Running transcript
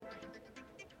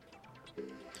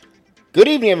Good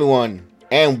evening, everyone,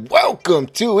 and welcome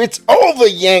to It's Over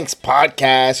Yanks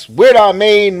podcast with our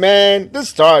main man, the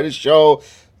star of the show,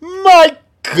 Micheal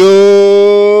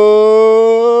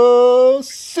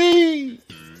C.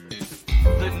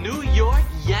 The New York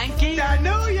Yankees? The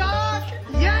New York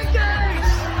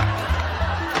Yankees!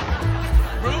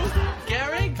 Ruth,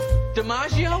 Gehrig,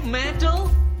 DiMaggio, Mantle,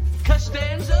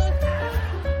 Costanza?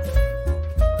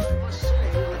 I must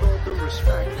say, with all due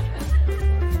respect,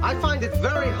 I find it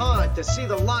very hard to see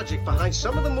the logic behind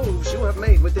some of the moves you have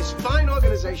made with this fine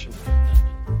organization.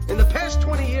 In the past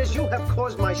 20 years, you have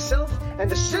caused myself and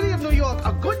the city of New York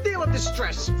a good deal of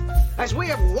distress, as we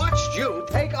have watched you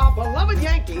take our beloved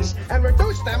Yankees and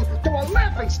reduce them to a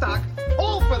laughingstock,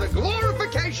 all for the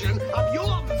glorification of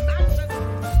your massive...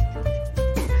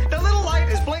 The little light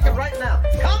is blinking right now.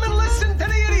 Come and listen to the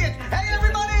idiot. Hey,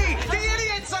 everybody, the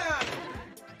idiot's on.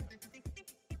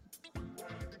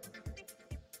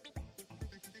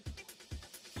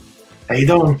 How you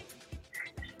doing?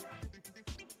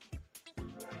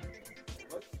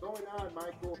 What's going on,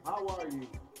 Michael? How are you?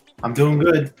 I'm doing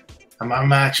good.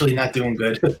 I'm actually not doing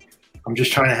good. I'm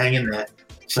just trying to hang in there.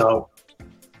 So,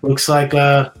 looks like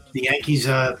the Yankees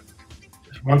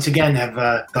once again have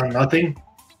done nothing.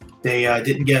 They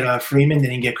didn't get Freeman, they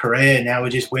didn't get Correa, and now we're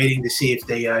just waiting to see if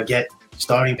they get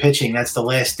starting pitching. That's the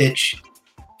last ditch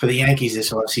for the Yankees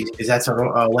this offseason because that's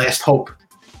our last hope.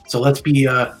 So let's be,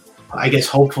 I guess,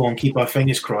 hopeful and keep our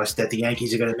fingers crossed that the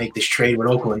Yankees are going to make this trade with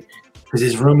Oakland, because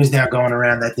there's rumors now going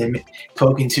around that they're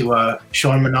talking to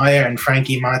Sean Manaea and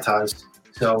Frankie Montas.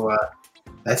 So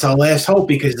that's our last hope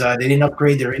because they didn't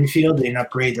upgrade their infield, they didn't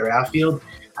upgrade their outfield.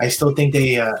 I still think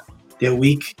they're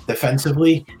weak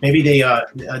defensively. Maybe they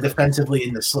defensively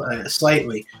in the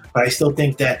slightly, but I still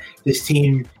think that this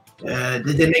team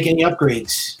didn't make any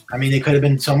upgrades. I mean, they could have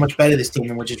been so much better, this team,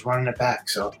 and we're just running it back.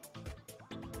 So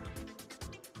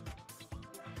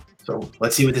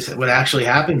let's see what actually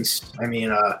happens. I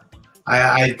mean,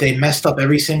 they messed up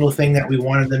every single thing that we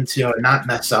wanted them to not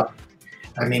mess up.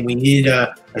 I mean, we needed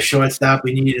a shortstop,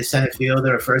 we needed a center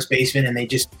fielder, a first baseman, and they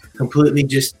just completely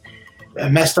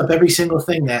messed up every single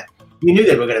thing that you knew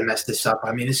they were going to mess this up.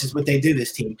 I mean, this is what they do,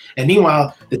 this team. And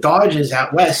meanwhile, the Dodgers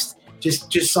out west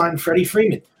just signed Freddie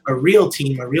Freeman, a real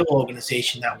team, a real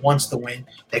organization that wants to win,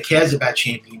 that cares about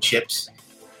championships,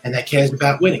 and that cares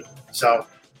about winning. So,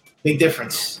 big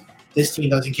difference. This team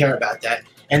doesn't care about that.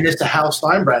 And Mr. Hal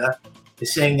Steinbrenner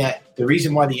is saying that the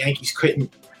reason why the Yankees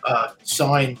couldn't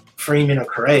sign Freeman or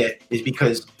Correa is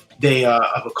because they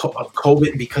of COVID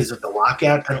and because of the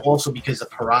lockout, and also because of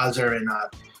Peraza and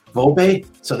Volpe.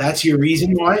 So that's your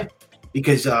reason why?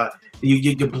 Because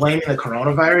you're blaming the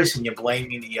coronavirus and you're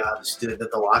blaming the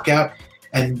lockout.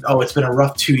 And, it's been a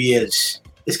rough 2 years.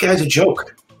 This guy's a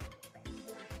joke.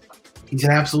 He's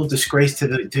an absolute disgrace to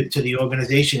the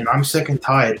organization, and I'm sick and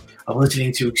tired of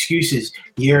listening to excuses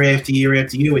year after year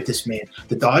after year with this man.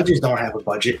 The Dodgers don't have a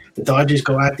budget. The Dodgers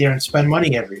go out there and spend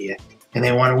money every year, and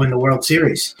they want to win the World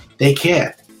Series. They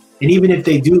care. And even if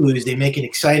they do lose, they make it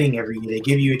exciting every year. They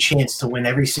give you a chance to win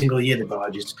every single year, the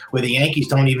Dodgers, where the Yankees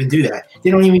don't even do that. They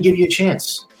don't even give you a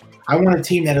chance. I want a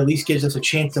team that at least gives us a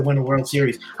chance to win a World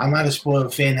Series. I'm not a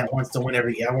spoiled fan that wants to win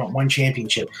every year. I want one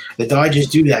championship. The Dodgers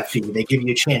do that for you. They give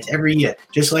you a chance every year,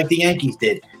 just like the Yankees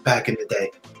did back in the day.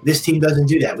 This team doesn't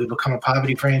do that. We become a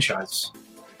poverty franchise.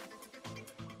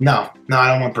 No,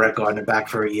 I don't want Brett Gardner back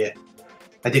for a year.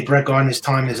 I think Brett Gardner's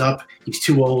time is up. He's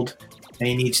too old, and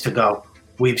he needs to go.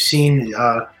 We've seen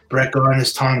Brett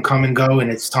Gardner's time come and go, and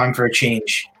it's time for a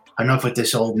change. Enough with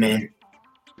this old man.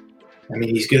 I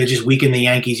mean, he's going to just weaken the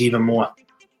Yankees even more.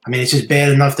 I mean, it's just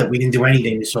bad enough that we didn't do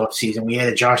anything this offseason. We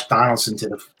added Josh Donaldson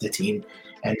to the team.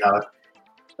 And do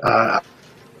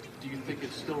you think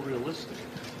it's still realistic?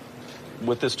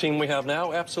 With this team we have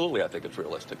now, absolutely, I think it's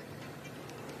realistic.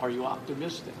 Are you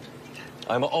optimistic?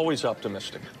 I'm always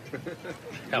optimistic.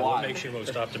 Hal, what makes you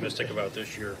most optimistic about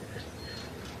this year?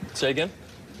 Say again?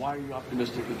 Why are you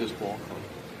optimistic with this ball club?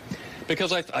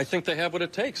 Because I think they have what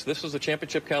it takes. This is a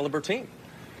championship caliber team.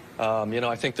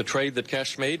 I think the trade that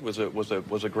Cash made was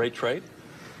a great trade.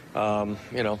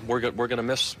 We're going to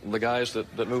miss the guys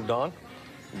that moved on,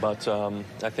 but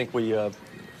I think we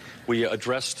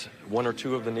addressed one or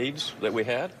two of the needs that we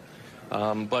had.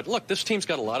 But look, this team's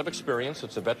got a lot of experience.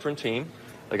 It's a veteran team.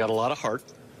 They got a lot of heart,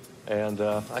 and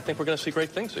I think we're going to see great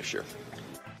things this year.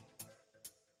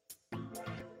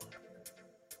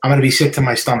 I'm going to be sick to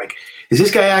my stomach. Is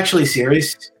this guy actually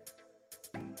serious?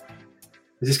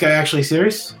 Is this guy actually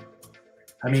serious?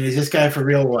 I mean, is this guy for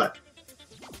real or what?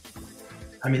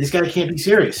 I mean, this guy can't be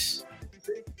serious.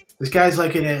 This guy's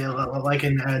like in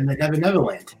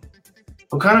Neverland.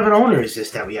 What kind of an owner is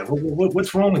this that we have?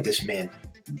 What's wrong with this man?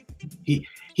 He's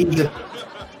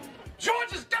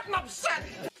George is getting upset.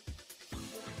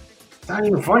 It's not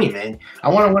even funny, man. I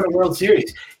want to win a World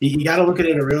Series. You got to look at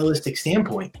it at a realistic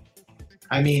standpoint.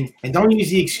 I mean, and don't use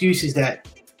the excuses that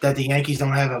the Yankees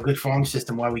don't have a good farm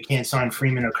system why we can't sign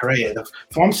Freeman or Correa. The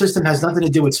farm system has nothing to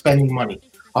do with spending money.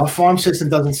 Our farm system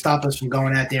doesn't stop us from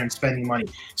going out there and spending money.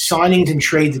 Signings and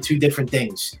trades are two different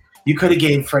things. You could have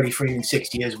gave Freddie Freeman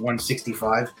 6 years,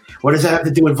 165. What does that have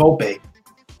to do with Volpe?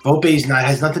 Volpe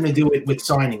has nothing to do with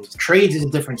signings. Trades is a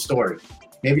different story.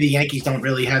 Maybe the Yankees don't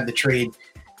really have the trades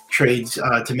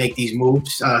to make these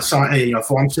moves,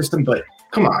 farm system. But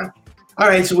come on, all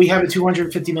right. So we have a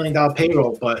 $250 million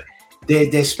payroll, but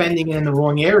they're spending it in the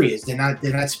wrong areas. They're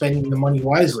not spending the money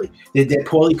wisely. They're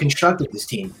poorly constructed. This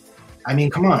team. I mean,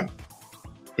 come on.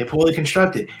 They're poorly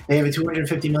constructed. They have a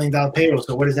 $250 million payroll.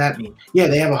 So what does that mean? Yeah,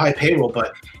 they have a high payroll,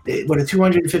 but with a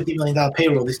 $250 million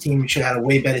payroll, this team should have had a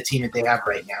way better team than they have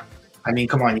right now. I mean,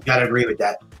 come on, you got to agree with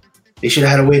that. They should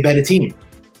have had a way better team.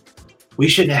 We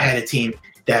shouldn't have had a team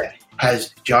that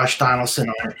has Josh Donaldson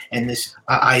on it and this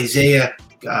Isaiah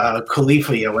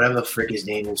Khalifa, or whatever the frick his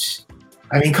name is.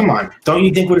 I mean, come on. Don't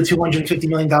you think with a $250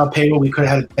 million payroll, we could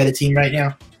have had a better team right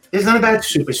now? It's not about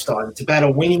superstars. It's about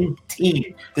a winning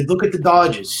team. Look at the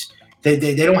Dodgers.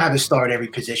 They don't have a star at every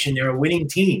position. They're a winning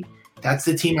team. That's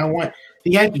the team I want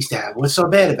the Yankees to have. What's so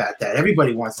bad about that?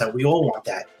 Everybody wants that. We all want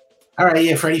that. All right,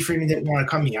 yeah, Freddie Freeman didn't want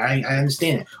to come here. I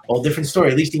understand it. Well, different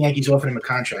story. At least the Yankees offered him a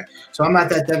contract. So I'm not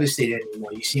that devastated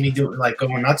anymore. You see me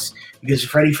going nuts because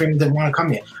Freddie Freeman didn't want to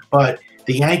come here. But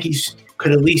the Yankees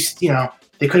could at least,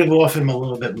 they could have offered him a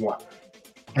little bit more.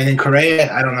 And then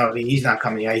Correa, I don't know. He's not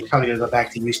coming here. He's probably going to go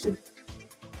back to Houston.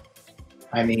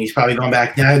 I mean, he's probably going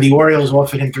back. Now the Orioles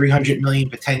offered him $300 million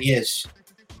for 10 years.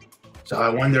 So I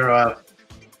wonder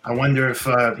if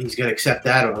he's going to accept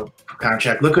that or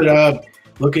contract. Look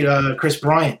at Chris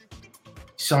Bryant.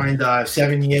 Signed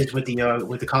 7 years with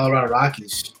the Colorado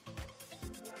Rockies.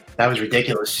 That was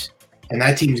ridiculous. And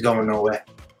that team's going nowhere.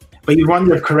 But you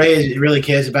wonder if Correa really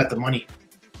cares about the money.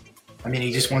 I mean,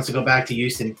 he just wants to go back to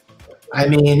Houston. I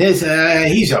mean,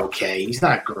 he's okay. He's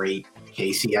not great,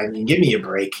 Casey. I mean, give me a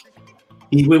break.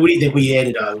 What do you think we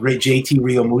added? JT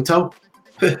Realmuto?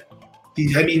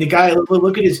 I mean, the guy,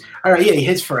 look at his – all right, yeah, he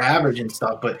hits for average and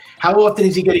stuff, but how often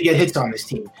is he going to get hits on this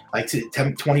team? Like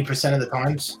 20% of the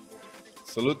times?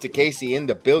 Salute to Casey in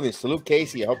the building. Salute,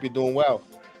 Casey. I hope you're doing well.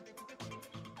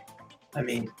 I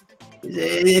mean,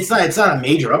 it's not a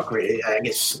major upgrade. I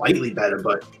guess slightly better,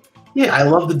 but – yeah, I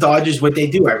love the Dodgers, what they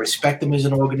do. I respect them as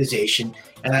an organization,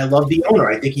 and I love the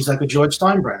owner. I think he's like a George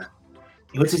Steinbrenner.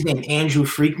 What's his name? Andrew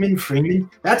Freeman?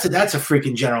 That's a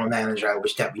freaking general manager I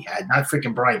wish that we had, not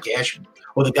freaking Brian Cashman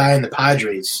or the guy in the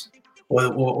Padres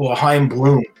or Chaim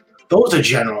Bloom. Those are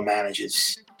general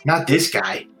managers, not this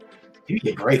guy. Give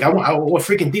me a break. Or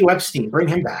freaking D. Epstein. Bring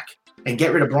him back and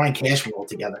get rid of Brian Cashman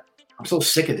altogether. I'm so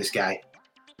sick of this guy.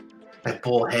 That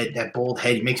bald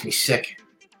head, he makes me sick.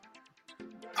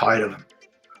 Tired of him.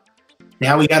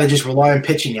 Now we got to just rely on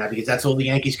pitching now because that's all the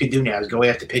Yankees could do now is go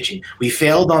after pitching. We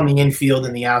failed on the infield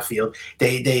and the outfield.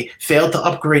 They failed to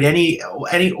upgrade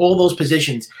all those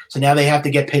positions, so now they have to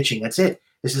get pitching. That's it.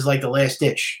 This is like the last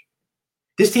ditch.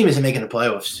 This team isn't making the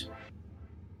playoffs.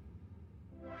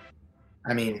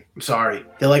 I mean, I'm sorry.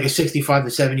 They're like a 65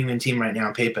 to 70 win team right now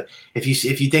on paper. If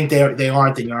you think they aren't,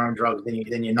 then you're on drugs.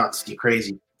 Then you're nuts. You're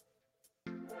crazy.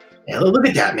 Yeah, look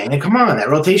at that, man. Come on, that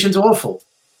rotation's awful.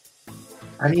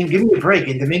 I mean, give me a break.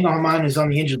 And Domingo Germán is on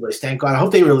the injured list. Thank God. I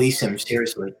hope they release him,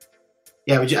 seriously.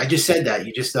 Yeah, I just said that.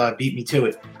 You just beat me to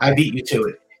it. I beat you to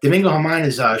it. Domingo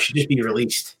Germán should just be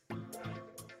released.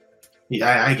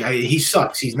 He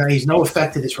sucks. He's no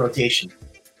effect to this rotation.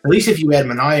 At least if you add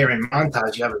Minaya and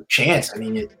Montas, you have a chance. I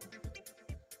mean,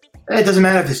 it doesn't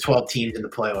matter if there's 12 teams in the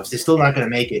playoffs. They're still not going to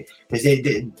make it. Because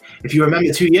if you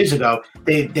remember 2 years ago,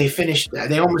 they finished.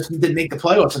 They almost didn't make the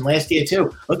playoffs in last year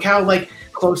too. Look how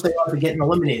close they are to getting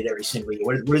eliminated every single year.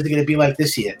 What is it going to be like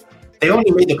this year? They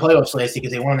only made the playoffs last year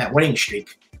because they won that winning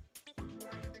streak,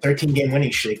 13-game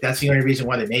winning streak. That's the only reason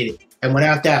why they made it. And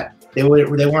without that, they weren't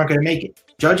going to make it.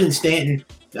 Judge and Stanton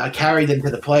carried them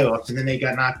to the playoffs, and then they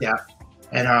got knocked out.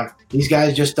 And these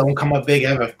guys just don't come up big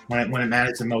ever when it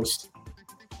matters the most.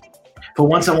 For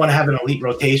once, I want to have an elite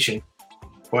rotation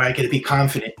where I could be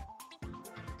confident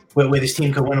where this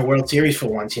team could win a World Series for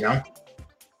once, you know?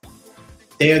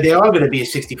 They are going to be a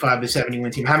 65 to 70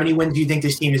 win team. How many wins do you think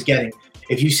this team is getting?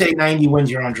 If you say 90 wins,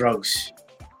 you're on drugs.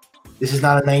 This is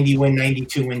not a 90 win,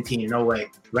 92 win team. No way.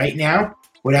 Right now,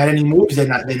 without any moves, they're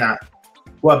not.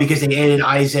 Well, because they added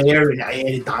Isaiah and I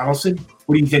added Donaldson.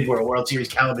 What do you think? We're a World Series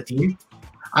caliber team?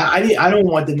 I don't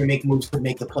want them to make moves to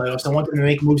make the playoffs. I want them to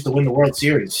make moves to win the World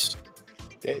Series.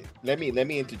 Let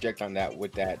me interject on that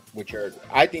with your.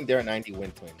 I think they're a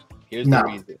 90-win team. Here's No. the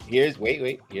reason.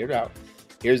 Hear it out.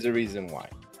 Here's the reason why.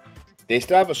 They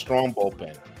still have a strong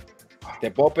bullpen.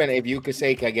 The bullpen, if you could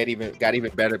say, got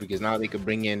even better because now they could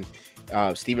bring in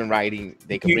Stephen Writing.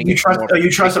 They could bring You in trust? more- You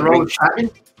trust they a could role bring- of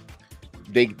Chapman?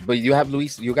 But you have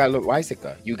you got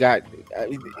Weisiger. You got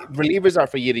relievers are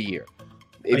for year to year.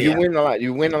 If you win a lot,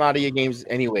 you win a lot of your games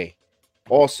anyway.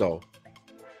 Also,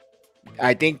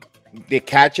 I think the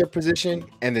catcher position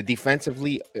and the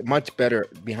defensively much better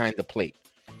behind the plate.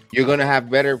 You're gonna have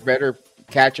better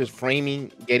catchers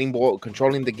framing, getting ball,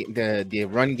 controlling the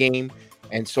run game,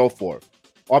 and so forth.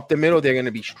 Up the middle, they're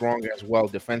gonna be strong as well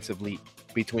defensively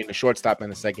between the shortstop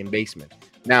and the second baseman.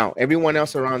 Now, everyone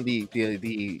else around the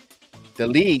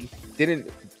league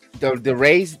didn't. The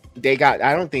Rays,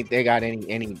 I don't think they got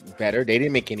any better. They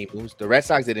didn't make any moves. The Red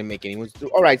Sox didn't make any moves.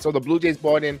 All right, so the Blue Jays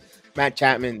bought in Matt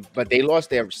Chapman, but they lost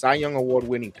their Cy Young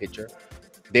Award-winning pitcher.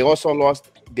 They also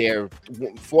lost their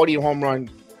 40 home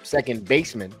run second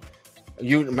baseman.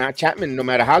 Matt Chapman, no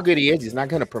matter how good he is, he's not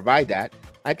going to provide that.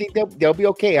 I think they'll be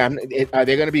okay. Are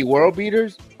they going to be world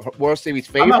beaters, World Series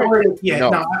favorite? I'm not worried. No.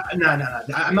 No.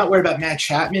 I'm not worried about Matt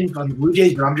Chapman from the Blue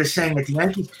Jays, but I'm just saying that the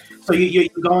Yankees. So you're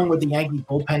going with the Yankees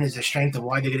bullpen as a strength of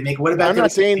why they're going to make it. What about? I'm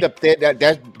not saying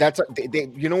that's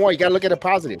you know what, you got to look at it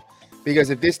positive, because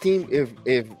if this team,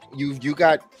 if you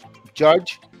got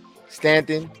Judge,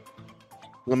 Stanton,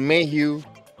 LeMahieu,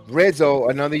 Rizzo,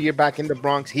 another year back in the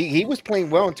Bronx, he was playing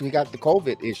well until he got the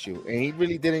COVID issue,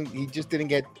 and he just didn't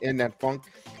get in that funk.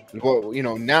 Well,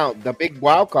 now the big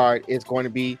wild card is going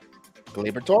to be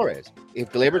Gleyber Torres.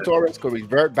 If Gleyber Torres could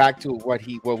revert back to what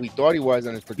we thought he was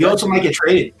on his He also might get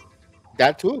traded.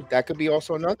 That too. That could be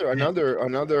also another. And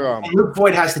Luke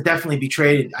Voigt has to definitely be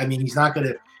traded. I mean, he's not going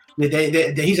to.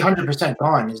 He's 100%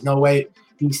 gone. There's no way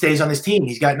he stays on this team.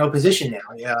 He's got no position now.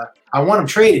 Yeah, I want him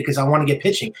traded because I want to get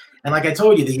pitching. And like I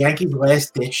told you, the Yankees'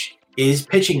 last ditch is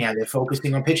pitching now. They're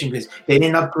focusing on pitching because they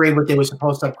didn't upgrade what they were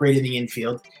supposed to upgrade in the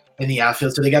infield, in the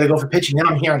outfield. So they got to go for pitching. Then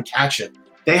I'm hearing catcher.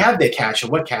 They have their catcher.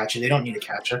 What catcher? They don't need a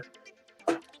catcher.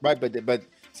 Right, but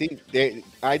see,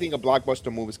 I think a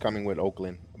blockbuster move is coming with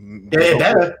Oakland. They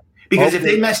better, because if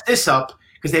they mess this up,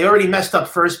 because they already messed up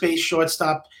first base,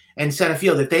 shortstop, and center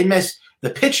field. If they mess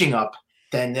the pitching up,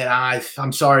 then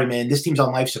I'm sorry, man. This team's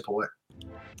on life support.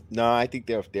 No, I think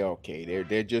they're okay.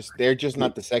 They're just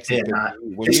not the sexy.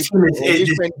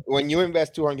 When you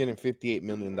invest $258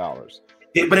 million,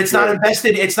 but it's not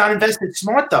invested. It's not invested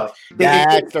smart though.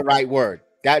 That's the right word.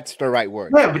 That's the right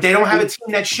word. Yeah, but they don't have a team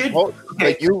that should.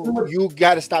 Okay, you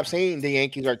got to stop saying the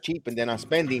Yankees are cheap and they're not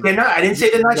spending. They're not. I didn't say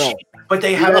they're not cheap, but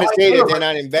they have. You got to say that they're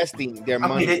not investing their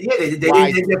money.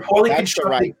 They're poorly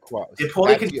constructed. They're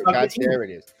poorly constructed. There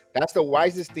it is. That's the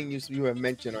wisest thing you have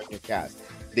mentioned on your cast.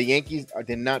 The Yankees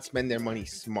did not spend their money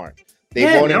smart. They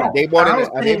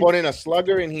bought in a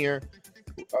slugger in here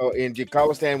in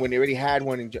Costanza when they already had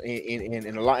one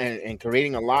in a lot and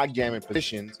creating a log jam in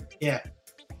positions. Yeah.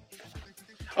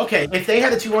 Okay, if they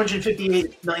had a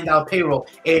 $258 million payroll,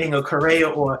 adding a Correa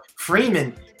or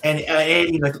Freeman and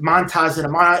adding a Montaz and a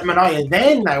Manaea,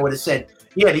 then I would have said,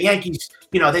 yeah, the Yankees,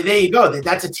 there you go.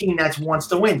 That's a team that wants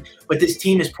to win. But this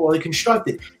team is poorly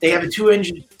constructed. They have a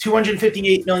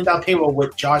 $258 million payroll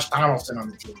with Josh Donaldson on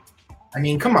the team. I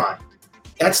mean, come on.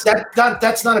 That's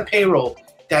not a payroll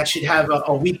that should have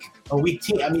a weak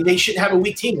team. I mean, they shouldn't have a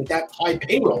weak team with that high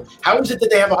payroll. How is it that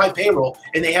they have a high payroll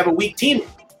and they have a weak team?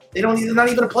 They're not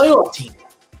even a playoff team.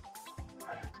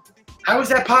 How is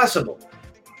that possible?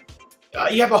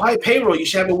 You have a high payroll. You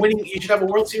should have a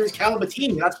World Series caliber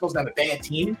team. You're not supposed to have a bad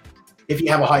team if you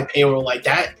have a high payroll like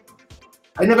that.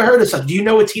 I never heard of something. Do you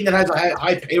know a team that has a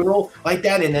high payroll like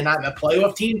that and they're not a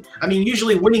playoff team? I mean,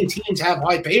 usually winning teams have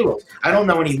high payrolls. I don't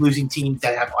know any losing teams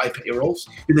that have high payrolls.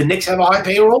 Do the Knicks have a high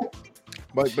payroll?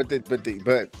 But let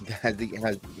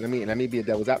me be a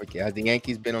devil's advocate. Has the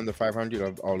Yankees been on the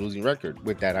 500 or losing record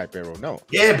with that high payroll? No.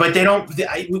 Yeah, but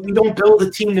we don't build a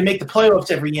team to make the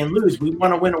playoffs every year and lose. We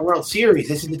want to win a World Series.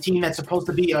 This is the team that's supposed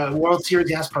to be a World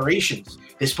Series aspirations.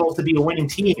 They're supposed to be a winning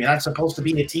team. You're not supposed to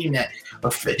be a team that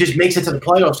just makes it to the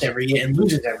playoffs every year and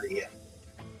loses every year.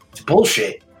 It's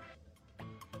bullshit.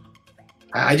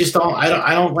 I just don't.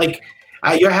 I don't like.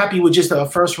 You're happy with just a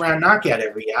first-round knockout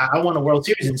every year. I want a World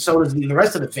Series, and so does the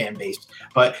rest of the fan base.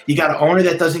 But you got an owner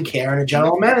that doesn't care and a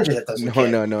general manager that doesn't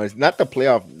care. No. It's not the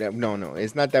playoff. No.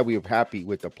 It's not that we're happy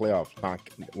with the playoffs.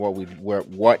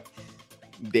 What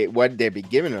they've been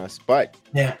giving us, but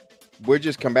yeah, we're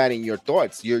just combating your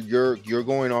thoughts. You're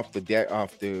going off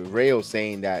the rails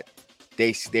saying that they're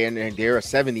a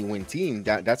 70-win team.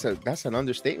 That's an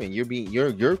understatement.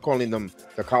 You're calling them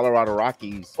the Colorado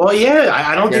Rockies. Well, yeah,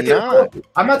 I don't think they're not.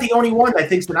 I'm not the only one that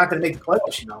thinks they're not going to make the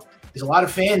playoffs. There's a lot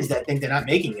of fans that think they're not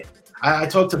making it. I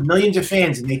talk to millions of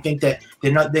fans, and they think that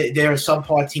they're a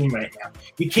subpar team right now.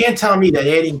 You can't tell me that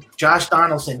adding Josh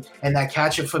Donaldson and that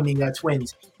catcher from the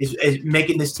Twins is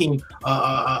making this team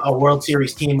a World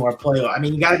Series team or a playoff. I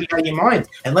mean, you got to be out of your mind.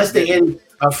 Unless they added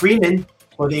Freeman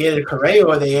or they added Correa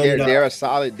or they added.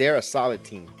 They're a solid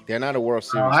team. They're not a World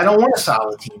Series. I don't want a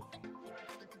solid team.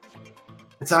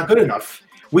 It's not good enough.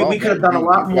 We could have done a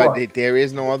lot more. But there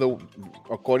is no other,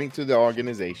 according to the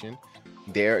organization.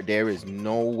 There is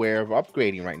nowhere of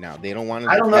upgrading right now. They don't want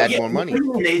to add more money.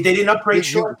 They didn't upgrade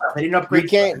shortstop. They didn't upgrade. We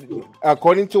can't.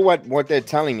 According to what they're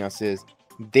telling us is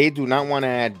they do not want to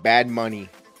add bad money.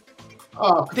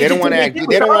 Oh, they don't want to add.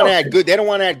 They don't want to add good. They don't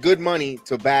want to add good money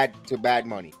to bad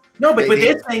money. No, but what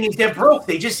they're saying is they're broke.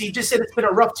 He just said it's been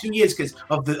a rough 2 years because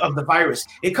of the virus.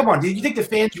 Come on, do you think the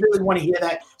fans really want to hear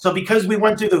that? So because we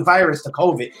went through the virus, the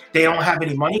COVID, they don't have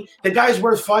any money. The guy's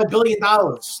worth $5 billion,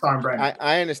 Steinbrenner.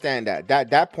 I understand that.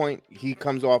 That point, he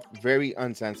comes off very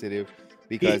insensitive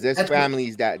because there's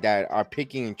families that are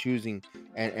picking and choosing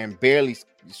and barely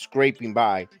scraping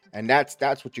by, and that's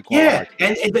what you call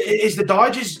and is the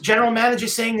Dodgers general manager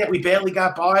saying that we barely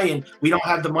got by and we don't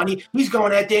have the money? He's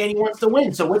going out there and he wants to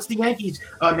win. So what's the Yankees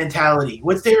mentality?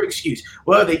 What's their excuse?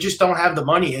 Well, they just don't have the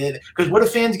money. Because what are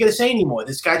fans going to say anymore?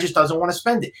 This guy just doesn't want to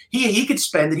spend it. He could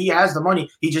spend it. He has the money.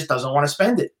 He just doesn't want to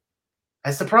spend it.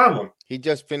 That's the problem. He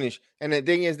just finished, and the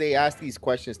thing is, they asked these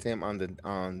questions to him on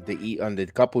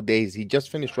the couple days. He just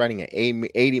finished writing an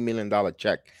 $80 million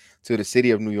check to the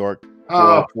city of New York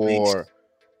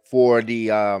for the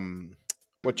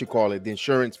the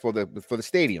insurance for the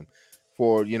stadium,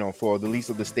 for the lease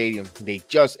of the stadium. They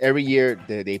just every year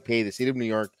they pay the city of New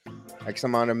York X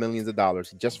amount of millions of dollars.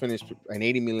 He just finished an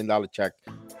 $80 million check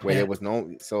where there was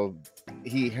no. So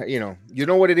he, you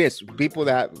know what it is. People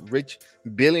that rich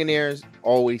billionaires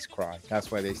always cry.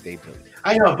 That's why they stay billionaires.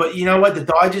 I know, but you know what? The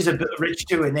Dodgers are rich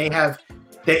too, and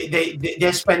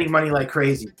they're spending money like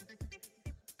crazy.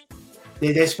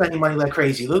 They're spending money like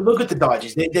crazy. Look at the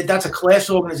Dodgers. That's a class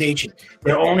organization.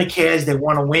 Their owner cares. They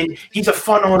want to win. He's a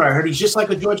fun owner. I heard he's just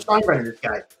like a George Steinbrenner, this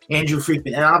guy, Andrew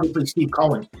Friedman, and obviously Steve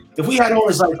Cohen. If we had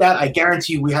owners like that, I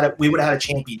guarantee you we would have had a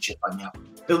championship by now,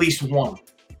 at least one.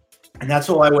 And that's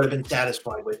all I would have been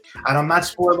satisfied with. And I'm not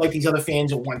spoiled like these other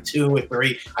fans that want 2 or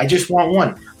 3. I just want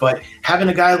 1. But having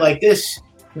a guy like this,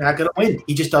 you're not going to win.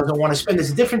 He just doesn't want to spend.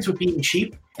 There's a difference with being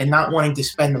cheap and not wanting to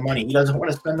spend the money. He doesn't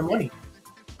want to spend the money.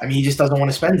 I mean, he just doesn't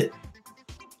want to spend it.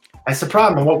 That's the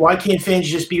problem. Why can't fans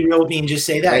just be real with me and just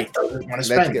say that? He doesn't want to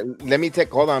spend it. Let me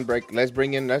hold on, break. Let's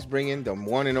bring in the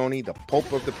one and only, the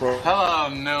Pope of the Pro. Hello,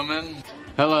 Newman.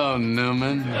 Hello,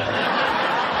 Newman.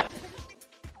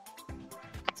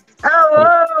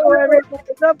 Hello, everybody.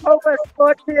 The Pope of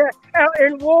Sports here out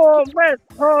in warm West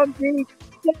Palm Beach.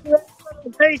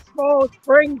 Baseball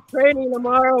spring training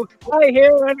tomorrow. I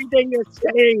hear everything you're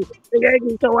saying. The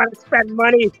Yankees don't want to spend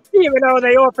money, even though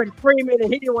they offered Freeman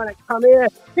and he didn't want to come here.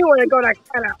 He wanted to go to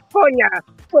California,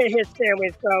 where his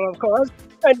family's from, of course.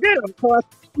 And then, of course,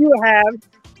 you have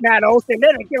Matt Olson.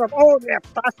 Then they give up all their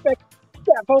prospects.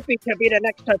 Jeff Opie could be the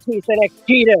next Tatis, the next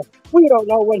Jeter. We don't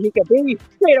know what he could be.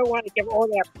 They don't want to give all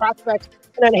their prospects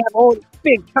and then have all these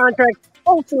big contracts.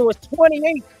 Olson was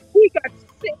 28. He got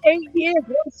 8 years,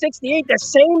 168, the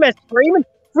same as Freeman.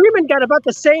 Freeman got about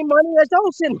the same money as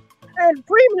Olson, and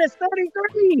Freeman is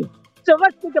 33. So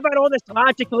let's think about all this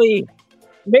logically.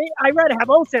 I'd rather have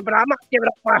Olson, but I'm not giving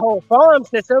up my whole farm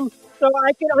system. So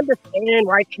I can understand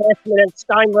why Cashman and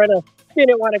Steinbrenner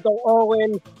didn't want to go all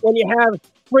in when you have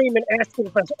Freeman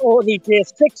asking for all these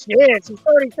years, 6 years. He's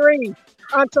 33.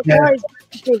 I'm surprised.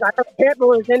 Yeah. I heard Campbell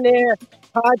was in there.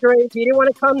 Padres, he didn't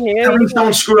want to come here.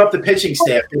 Don't screw up the pitching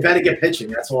staff. They better get pitching.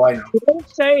 That's all I know. Don't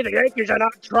say the Yankees are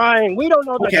not trying. We don't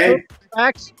know the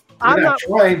facts. I'm not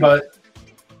trying, but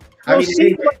we'll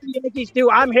see what the Yankees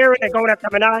do. I'm hearing they're going after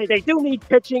Minaya. They do need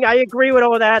pitching. I agree with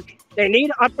all that. They need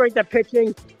to upgrade the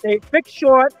pitching. They fixed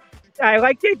short. I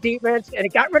like their defense, and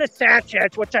it got rid of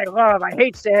Sanchez, which I love. I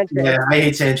hate Sanchez. Yeah, I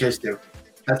hate Sanchez too.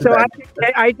 So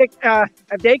I think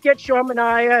if they get Sean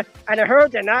Minaya, and I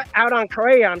heard they're not out on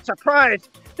Correa, I'm surprised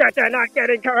that they're not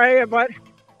getting Correa, but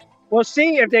we'll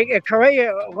see if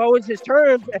Correa lowers his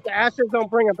terms, if the Astros don't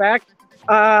bring him back.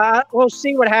 We'll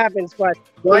see what happens. But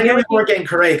I knew we weren't getting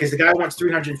Correa because the guy wants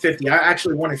 $350. I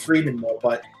actually wanted Freeman more,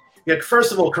 but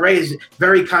first of all, Correa is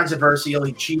very controversial.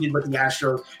 He cheated with the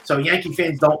Astros, so Yankee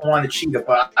fans don't want to cheat it.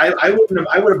 But I would have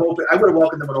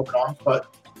welcomed them with open arms,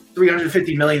 but.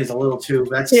 $350 million is a little too.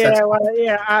 That's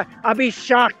I'll be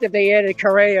shocked if they added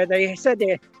Correa. They said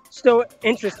they're still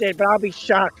interested, but I'll be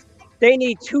shocked. They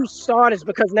need 2 starters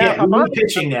because now we need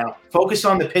pitching now. Focus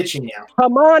on the pitching now.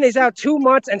 Hamon is out 2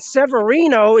 months, and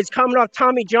Severino is coming off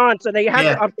Tommy John, so they have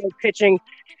to upgrade pitching.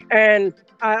 And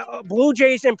Blue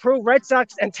Jays improve. Red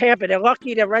Sox and Tampa. They're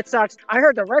lucky the Red Sox. I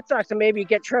heard the Red Sox will maybe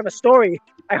get Trevor Story.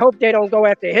 I hope they don't go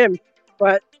after him.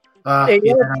 But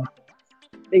the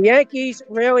Yankees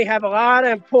really have a lot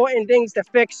of important things to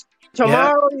fix.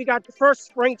 Tomorrow, you got the first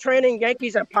spring training,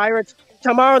 Yankees and Pirates.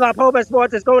 Tomorrow, the Popa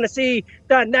Sports is going to see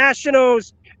the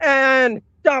Nationals and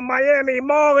the Miami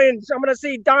Marlins. I'm going to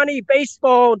see Donnie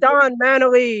Baseball, Don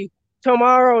Manley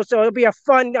tomorrow. So it'll be a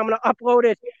fun. I'm going to upload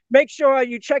it. Make sure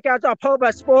you check out the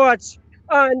Popa Sports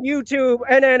on YouTube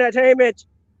and Entertainment.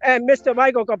 And Mr.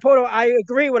 Michael Caputo, I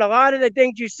agree with a lot of the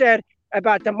things you said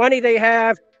about the money they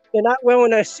have. They're not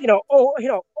willing to,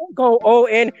 go all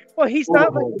in. Well, he's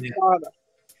not like his father.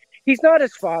 He's not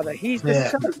his father. He's the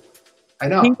son. I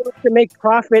know. He wants to make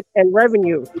profit and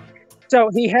revenue.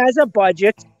 So he has a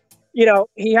budget.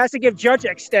 He has to give Judge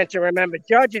an extension. Remember,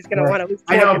 Judge is going to want to lose.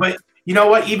 I know, but you know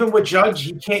what? Even with Judge,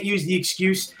 you can't use the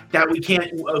excuse that we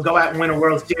can't go out and win a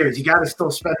World Series. You got to still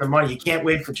spend the money. You can't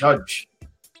wait for Judge.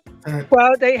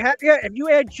 Well, they have. Yeah, if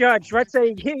you add Judge, let's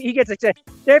say he gets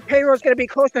their payroll is going to be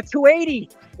close to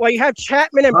 $280. Well, you have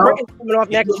Chapman and Britton coming off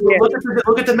next year.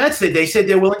 Look at the Mets. They said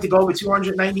they're willing to go over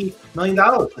 $290 million.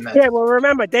 The Mets. Yeah, well,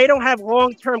 remember, they don't have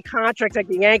long-term contracts like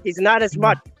the Yankees, not as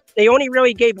much. They only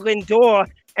really gave Lindor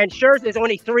and Scherzer's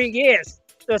only 3 years.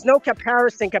 There's no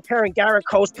comparison comparing Garrett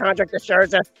Cole's contract to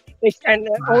Scherzer.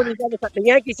 All these other stuff. The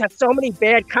Yankees have so many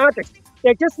bad contracts.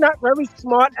 They're just not very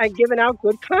smart at giving out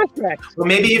good contracts. Well,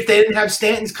 maybe if they didn't have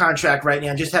Stanton's contract right now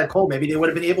and just had Cole, maybe they would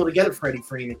have been able to get a Freddie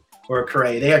Freeman or a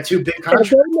Correa. They have 2 big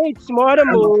contracts. If they made smarter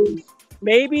moves,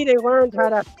 maybe they learned how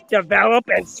to develop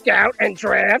and scout and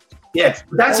draft. Yeah,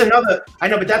 that's another. I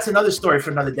know, but that's another story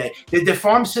for another day. The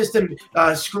farm system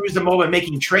screws them over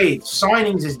making trades.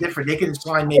 Signings is different. They can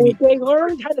sign maybe. If they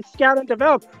learned how to scout and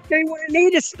develop, they wouldn't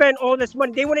need to spend all this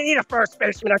money. They wouldn't need a first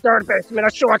baseman, a third baseman,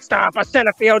 a shortstop, a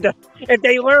center fielder. If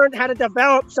they learned how to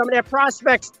develop some of their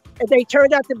prospects, and they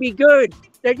turned out to be good,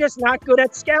 they're just not good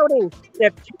at scouting.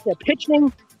 They're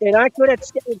pitching. They're not good at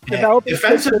developing.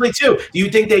 Defensively, too. Do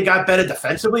you think they got better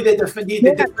defensively?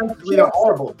 Defensively, they're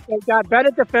horrible. They got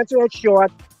better defensively at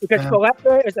short because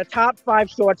Coletta is a top 5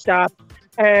 shortstop,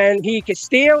 and he can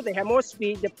steal. They have more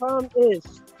speed. The problem is,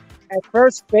 at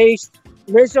first base,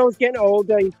 Rizzo's getting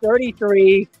older. He's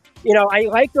 33. I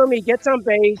like him. He gets on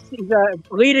base. He's a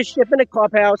leadership in the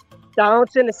clubhouse.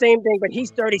 Donaldson, the same thing, but he's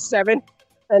 37,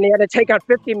 and they had to take out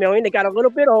 $50 million. They got a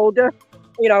little bit older.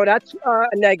 That's a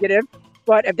negative.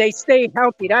 But if they stay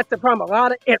healthy, that's the problem. A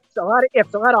lot of ifs, a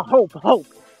lot of hope.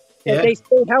 Yeah. If they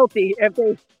stay healthy, if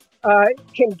they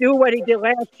can do what he did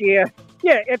last year,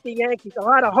 if the Yankees, a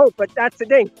lot of hope. But that's the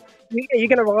thing. You're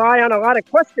going to rely on a lot of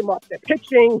question marks. The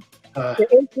pitching, the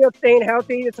infield staying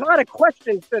healthy. It's a lot of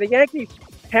questions. So the Yankees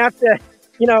have to,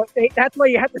 that's why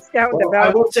you have to scout and develop.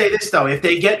 I will say this, though. If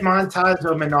they get Montas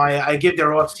or Manaea, I give their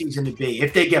offseason a B.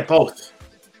 If they get both,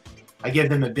 I give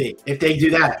them a B. If they do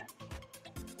that.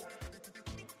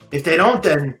 If they don't,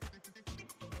 then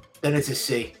it's a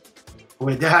C.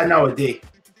 No, a D.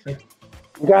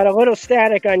 You got a little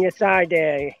static on your side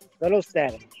there. Little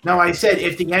static. No, I said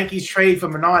if the Yankees trade for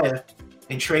Manaea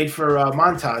and trade for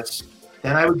Montas,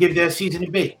 then I would give their season a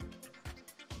B.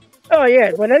 Oh,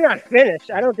 yeah. Well, they're not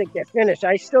finished. I don't think they're finished.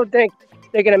 I still think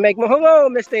they're going to make – hello,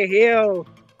 Mr.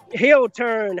 Heel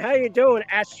turn. How you doing,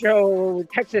 Astro,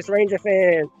 Texas Ranger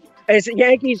fan? Is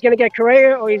Yankees going to get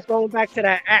Correa, or he's going back to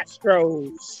the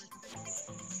Astros?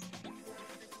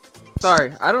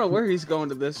 Sorry, I don't know where he's going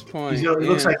to this point. He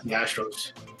looks like the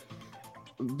Astros.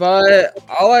 But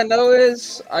all I know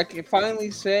is I can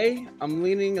finally say I'm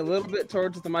leaning a little bit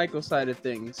towards the Michael side of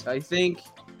things. I think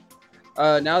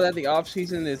now that the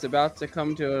offseason is about to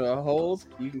come to a hold,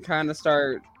 you can kind of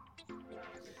start.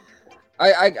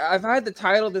 I've had the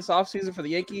title this offseason for the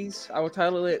Yankees. I would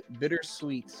title it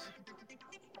Bittersweet.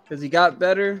 Because he got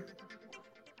better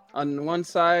on one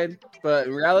side, but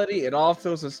in reality, it all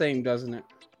feels the same, doesn't it?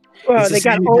 Well, they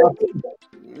got old.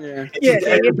 Yeah. It's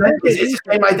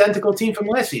the same identical team from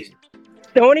last season.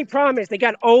 The only problem is they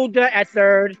got older at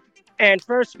third, and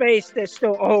first base, they're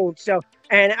still old. So,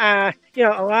 and, a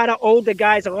lot of older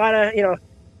guys, a lot of,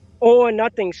 all or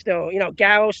nothing still.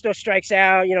 Gallo still strikes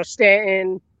out,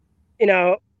 Stanton,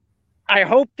 I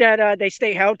hope that they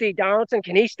stay healthy. Donaldson,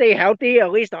 can he stay healthy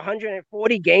at least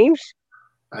 140 games?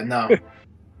 No,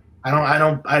 I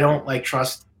don't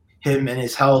trust him and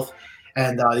his health.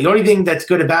 And the only thing that's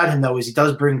good about him though is he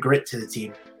does bring grit to the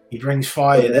team. He brings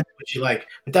fire. That's what you like.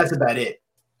 But that's about it.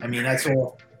 I mean, that's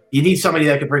all. You need somebody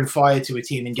that could bring fire to a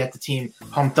team and get the team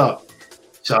pumped up.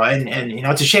 So, and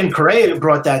it's a shame Correa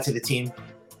brought that to the team.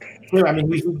 I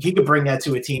mean, he could bring that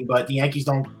to a team, but the Yankees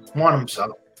don't want him,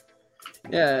 so.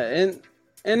 Yeah,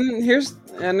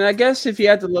 and I guess if you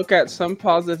had to look at some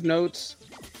positive notes,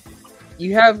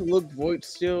 you have Luke Voigt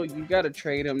still. You got to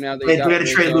trade him now that they got to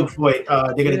trade Luke Voigt.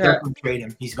 They're going to definitely trade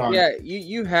him. He's gone. Yeah,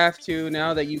 you have to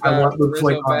now that you got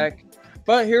Rizzo back.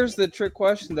 But here's the trick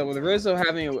question though: with Rizzo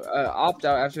having an opt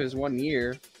out after his 1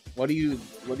 year, what do you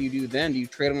do then? Do you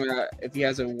trade him if he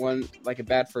has a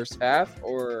bad first half,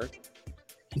 or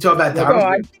you talk about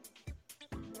Donaldson?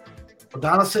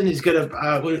 Donaldson is gonna.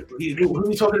 Who are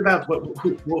we talking about?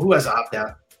 Who has an opt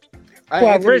out?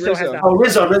 Rizzo has.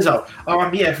 Rizzo.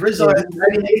 If Rizzo,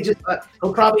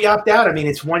 he'll probably opt out. I mean,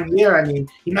 it's 1 year. I mean,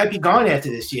 he might be gone after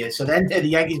this year. So then the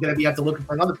Yankees going to be after looking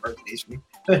for another first baseman.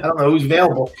 I don't know who's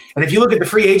available. And if you look at the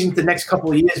free agents the next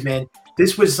couple of years, man,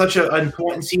 this was such an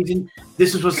important season.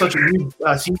 This was such a new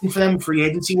season for them, free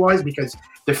agency wise, because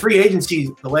the free agency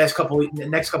the next couple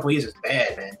of years is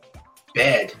bad, man.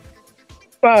 Bad.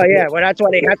 Oh, yeah. Well, that's why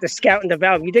they have to scout and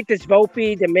develop. You think this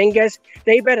Volpe, Dominguez,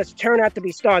 they better turn out to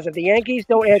be stars. If the Yankees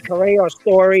don't add Correa or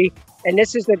Story, and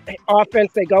this is the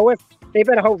offense they go with, they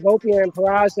better hope Volpe and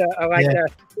Peraza are the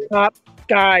top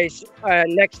guys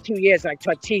next 2 years, like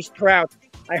Tatis, Trout.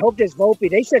 I hope this Volpe.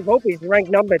 They said Volpe is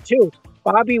ranked number 2.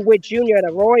 Bobby Witt Jr. at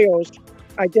the Royals,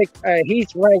 I think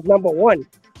he's ranked number 1.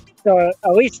 So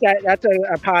at least that's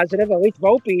a positive. At least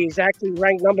Volpe is actually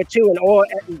ranked number 2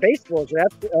 in baseball. So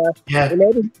that's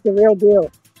maybe it's the real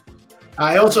deal.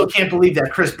 I also can't believe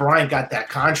that Chris Bryant got that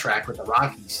contract with the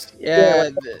Rockies. Yeah,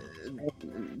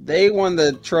 they won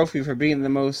the trophy for being the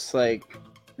most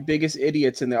biggest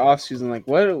idiots in the offseason.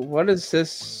 What is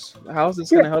this? How is this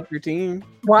going to help your team?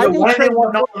 Why did they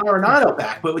want Arenado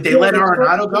back? But they let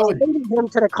Arenado go? They traded him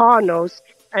to the Cardinals.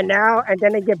 And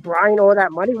then they get Bryant all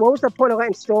that money. What was the point of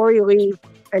letting Story leave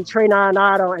and trade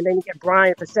Arenado and then you get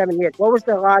Bryant for 7 years? What was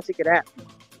the logic of that?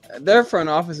 Their front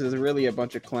office is really a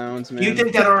bunch of clowns, man. Do you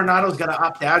think that Arenado's going to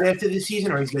opt out after this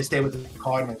season, or he's going to stay with the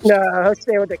Cardinals? No, he'll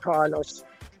stay with the Cardinals.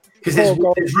 Because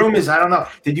there's rumors, I don't know.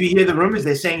 Did you hear the rumors?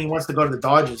 They're saying he wants to go to the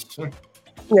Dodgers.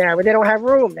 Yeah, but they don't have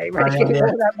room. They already gave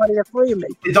all that money to Freeman.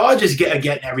 The Dodgers are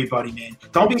getting everybody, man.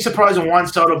 Don't be surprised when Juan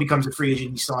Soto becomes a free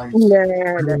agent. He signs.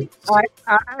 The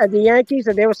Yankees,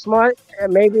 if they were smart,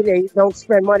 maybe they don't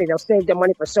spend money. They'll save their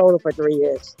money for Soto for 3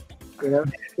 years.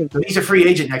 He's a free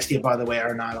agent next year, by the way,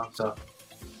 Arenado. So.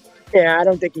 Yeah, I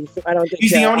don't think he's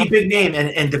the only big name,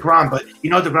 and DeGrom. But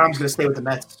DeGrom's going to stay with the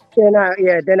Mets. They're not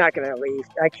going to leave.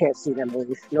 I can't see them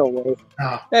leave. No way.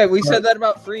 Oh. Hey, we said that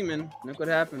about Freeman. Look what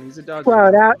happened. He's a Dodger.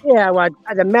 Well,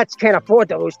 the Mets can't afford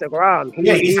to lose DeGrom.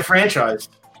 He's a franchise.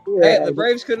 Yeah, hey, the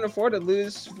Braves couldn't afford to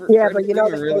lose. But they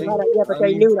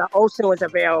knew that Olsen was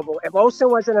available. If Olsen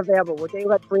wasn't available, would they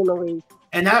let Freeman leave?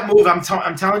 And that move, I'm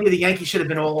telling you, the Yankees should have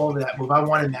been all over that move. I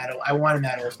wanted that.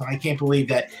 Olsen. I can't believe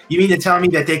that. You mean to tell me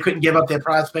that they couldn't give up their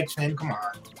prospects for him? Come on.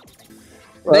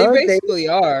 Well, they basically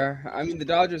are. I mean, the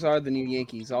Dodgers are the new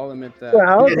Yankees. I'll admit that.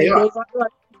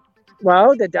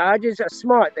 Well, the Dodgers are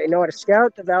smart. They know how to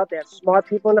scout, develop. They have smart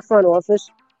people in the front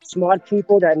office, smart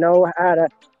people that know how to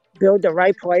build the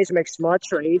right plays, make smart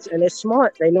trades, and they're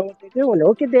smart. They know what they're doing.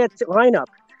 Look at their lineup.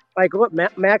 Look,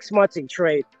 Max Muncy,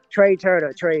 trade. Trey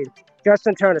Turner, trade.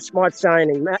 Justin Turner, smart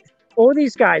signing. All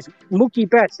these guys, Mookie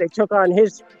Betts, they took on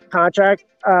his contract,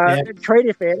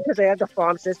 traded for him because they had the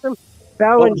farm system.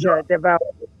 Bellinger developed.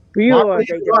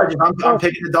 I'm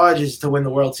picking the Dodgers to win the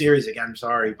World Series again. I'm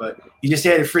sorry, but you just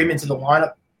added Freeman to the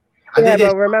lineup. But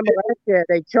remember last year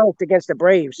they choked against the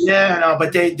Braves. Yeah, no,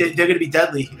 but they're going to be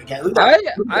deadly again. I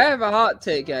have a hot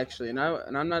take actually, and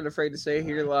I'm not afraid to say it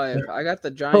here live. I got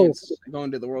the Giants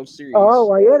going to the World Series. Oh,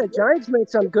 well, the Giants made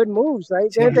some good moves, right?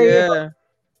 They're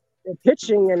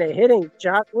pitching and they're hitting.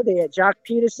 Jock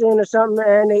Peterson or something,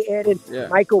 and they added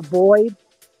Michael Boyd.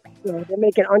 They're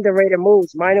making underrated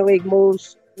moves, minor league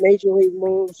moves, major league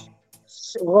moves,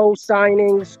 low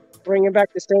signings, bringing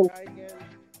back the same guy again.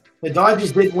 The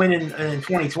Dodgers did win in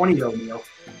 2020, though, Neil.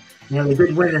 They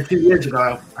did win 2 years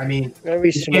ago. I mean,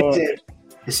 very smart.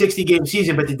 The 60-game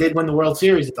season, but they did win the World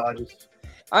Series, the Dodgers.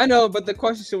 I know, but the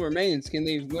question still remains: can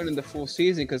they win in the full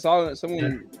season? Because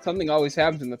something always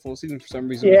happens in the full season for some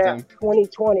reason. Yeah,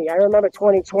 2020. I remember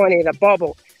 2020, the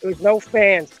bubble. There was no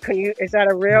fans. Is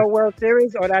that a real World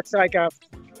Series or that's like a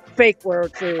fake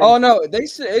World Series? Oh no,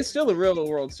 it's still a real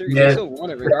World Series. They still won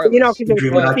it regardless. Because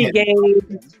it was 50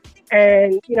 games,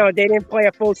 and they didn't play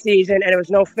a full season, and there was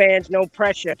no fans, no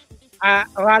pressure. a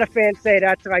lot of fans say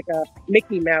that's like a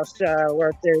Mickey Mouse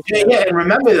where there's. Yeah, and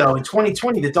remember though, in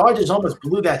 2020, the Dodgers almost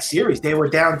blew that series. They were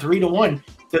down 3-1.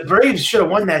 The Braves should have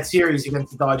won that series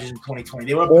against the Dodgers in 2020.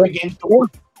 They were up 3 games to 1.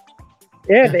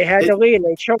 Yeah, they had the lead and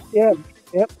they choked. Yeah,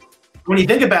 yep. When you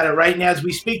think about it, right now as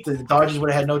we speak, the Dodgers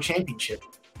would have had no championship.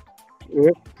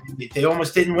 Yep. They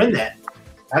almost didn't win that.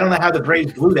 I don't know how the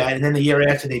Braves blew that, and then the year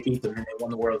after they beat them and they won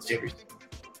the World Series.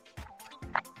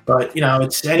 But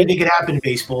it's anything can happen in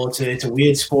baseball. It's a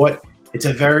weird sport. It's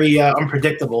a very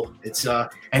unpredictable. It's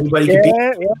anybody can beat.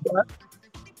 Yeah.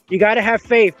 You got to have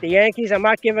faith. The Yankees, I'm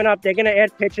not giving up. They're going to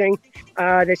add pitching.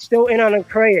 They're still in on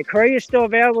Correa. Correa is still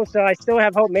available, so I still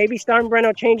have hope. Maybe Steinbrenner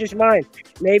will change his mind.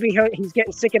 Maybe he's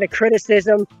getting sick of the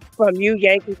criticism from you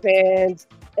Yankee fans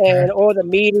and all the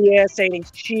media saying he's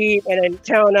cheap and then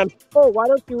telling them, oh, why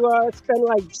don't you spend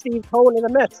like Steve Cohen in the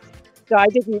Mets? So I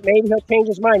think maybe he'll change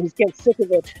his mind. He's getting sick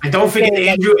of it. And don't forget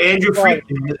Andrew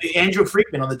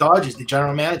Friedman on the Dodgers, the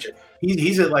general manager.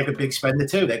 He's like a big spender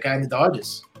too. That guy in the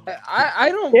Dodgers.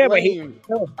 I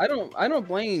don't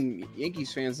blame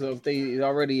Yankees fans though if they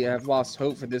already have lost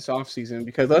hope for this offseason,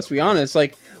 because let's be honest,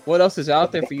 like what else is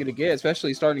out there for you to get,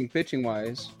 especially starting pitching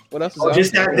wise? What else is out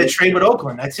just there? The trade with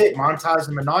Oakland. That's it. Montas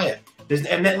and Manaea.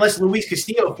 And then unless Luis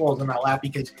Castillo falls in that lap,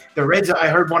 because the Reds, I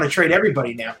heard, want to trade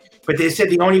everybody now. But they said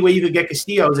the only way you could get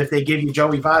Castillo is if they give you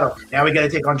Joey Votto. Now we got to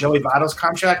take on Joey Votto's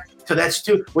contract. So that's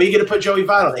two. Where are you going to put Joey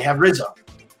Votto? They have Rizzo.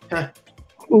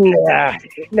 Nah,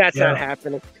 that's not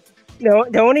happening. No,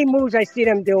 the only moves I see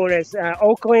them doing is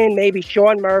Oakland, maybe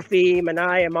Sean Murphy,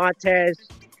 Manaea, Montez,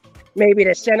 maybe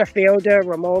the center fielder,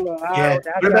 Ramon. Yeah.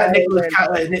 What about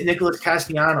Nicholas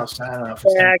Castellanos? I don't know.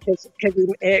 Yeah,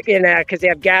 because they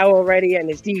have Gallo already and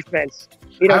his defense.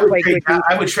 I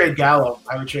would trade Gallo.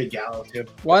 I would trade Gallo too.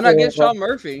 Why not get Sean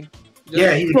Murphy?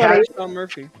 He's Sean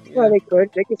Murphy. Yeah. Well, they could.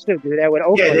 They could still do that with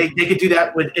Oakland. Yeah, they could do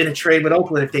that in a trade with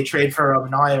Oakland if they trade for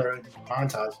Manaea or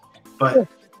Montas. But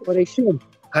well, they should.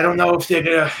 I don't know if they're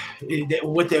gonna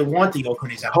what they want the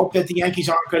Oakland is. I hope that the Yankees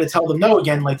aren't going to tell them no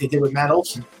again, like they did with Matt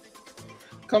Olson.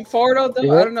 Conforto,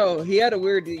 though, I don't know. He had a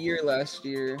weird year last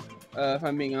year. If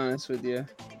I'm being honest with you.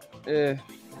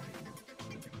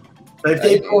 But if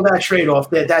they pull that trade off,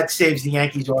 that saves the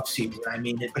Yankees off season. I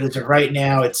mean, but as of right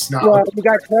now, it's not. Well, we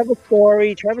got Trevor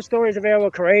Story. Trevor Story is available.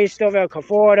 Correa is still available.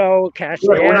 Conforto,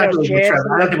 Castellanos. We're not going to get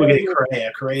Trevor. I don't think we're getting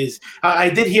Correa. Correa's.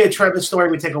 I did hear Trevor Story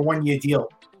would take a 1-year deal,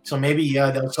 so maybe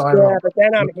they'll sign him. Yeah, but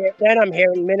then I'm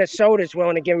hearing Minnesota's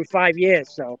willing to give him 5 years.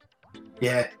 So.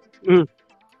 Yeah. We'll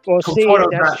see.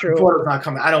 That's true. Conforto's not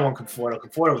coming. I don't want Conforto.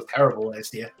 Conforto was terrible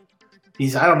last year.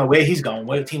 I don't know where he's going.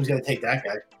 What team's going to take that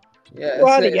guy? Yeah,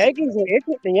 well, the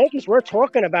Yankees were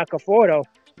talking about Conforto.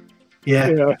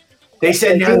 Yeah, they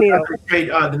said now they're not going to trade.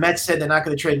 The Mets said they're not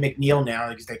going to trade McNeil now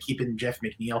because they're keeping Jeff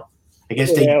McNeil. I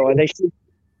guess they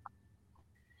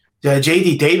should.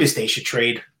 J.D. Davis, they should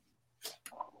trade.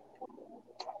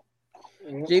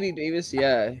 J.D. Davis,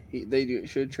 they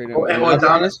should trade him.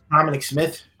 Dominic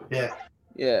Smith,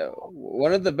 Yeah,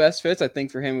 one of the best fits I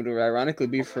think for him would ironically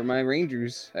be for my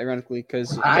Rangers. Ironically,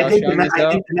 because I think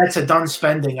the Mets are done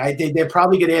spending. They're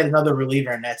probably going to add another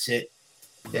reliever, and that's it.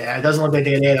 Yeah, it doesn't look like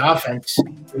they add offense.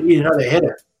 They need another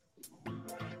hitter.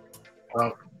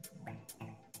 Well,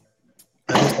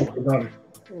 so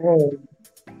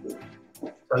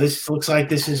this looks like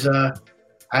this is. I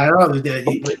don't know.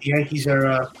 The Yankees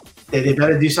are. They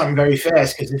better do something very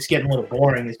fast because it's getting a little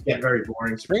boring. It's getting very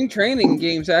boring. Spring training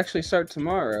games actually start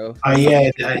tomorrow.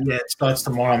 It starts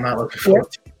tomorrow. I'm not looking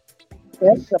forward to it.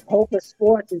 Yes, the Popa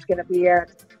Sports is going to be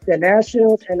at the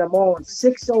Nationals and the Marlins,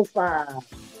 6:05.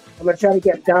 I'm going to try to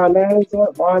get Don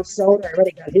Manzo, Juan Soto. I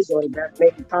already got his order back.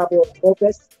 Maybe Pablo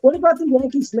Lopez. What about the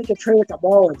Yankees make a trade with the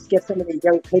Marlins, get some of the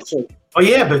young pitching? Oh,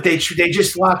 yeah, but they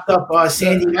just locked up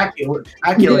Sandy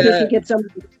Acula. Get some.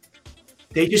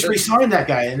 They just re-signed that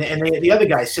guy, and the other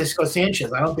guy, Cisco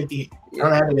Sanchez. I don't have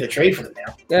to get a trade for them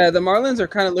now. Yeah, the Marlins are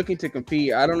kind of looking to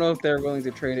compete. I don't know if they're willing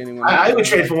to trade anyone. I would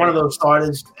trade for one of those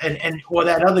starters, or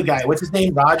that other guy. What's his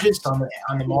name? Rogers on the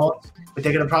Marlins. But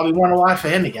they're going to probably want a lot for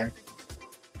him again.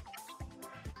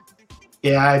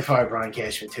 Yeah, I'd fire Brian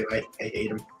Cashman too. I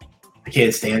hate him. I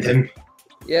can't stand him.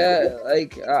 Yeah,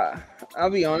 I'll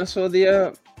be honest with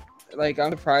you. I'm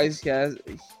surprised he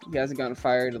hasn't gotten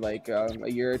fired a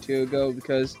year or two ago,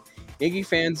 because Yankee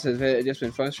fans have just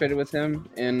been frustrated with him,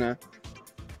 and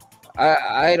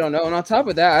I don't know. And on top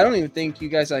of that, I don't even think you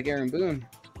guys like Aaron Boone.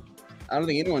 I don't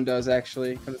think anyone does,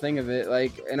 actually, come to think of it.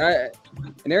 And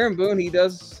Aaron Boone, he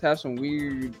does have some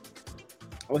weird,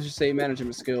 let's just say,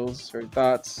 management skills or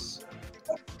thoughts.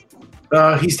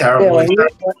 He's terrible.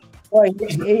 Yeah,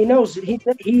 he knows he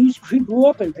grew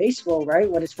up in baseball, right?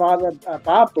 With his father,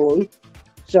 Bob Boone.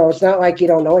 So it's not like you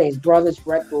don't know any. His brother's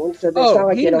Brett Boone, so it's not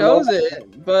like he you don't knows know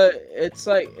it, but it's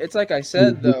like I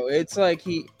said though. It's like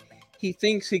he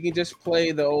thinks he can just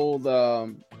play the old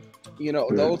the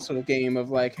old sort of game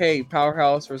of like, hey,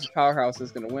 powerhouse versus powerhouse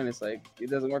is gonna win. It's like it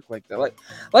doesn't work like that.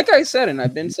 Like I said, and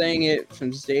I've been saying it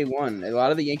from day one. A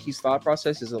lot of the Yankees' thought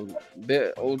process is a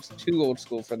bit too old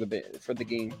school for the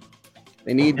game.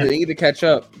 They need to catch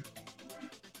up.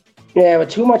 Yeah, but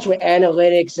too much with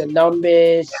analytics and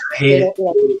numbers.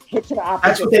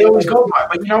 That's what they always go by.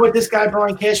 But you know what? This guy,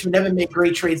 Brian Cashman, never made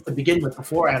great trades to begin with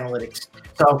before analytics.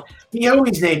 So he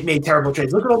always made terrible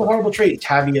trades. Look at all the horrible trades.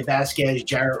 Javier Vasquez,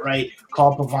 Jarrett Wright,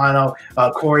 Carl Pavano,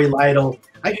 Corey Lytle.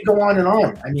 I could go on and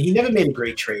on. I mean, he never made a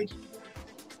great trade.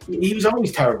 He was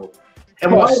always terrible.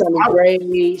 And Sonny Gray.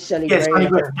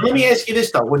 Let me ask you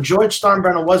this, though. When George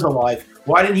Steinbrenner was alive,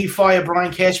 why didn't he fire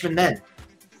Brian Cashman then?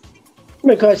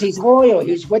 Because he's loyal.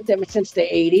 He was with them since the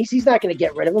 80s. He's not going to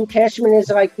get rid of him. Cashman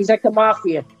is he's like the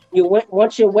mafia.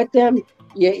 Once you're with them,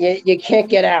 you can't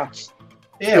get out.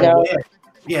 Yeah,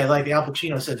 yeah. Like Al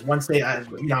Pacino says, once they, just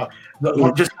when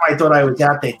I thought I was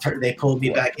out, they pulled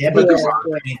me back. Yeah, but I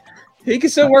mean, he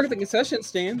can still work at the concession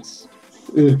stands.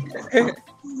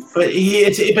 But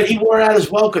he wore out his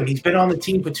welcome. He's been on the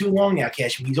team for too long now,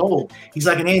 Cashman. He's old. He's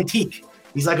like an antique.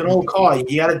 He's like an old car.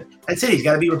 That's it. He's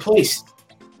got to be replaced.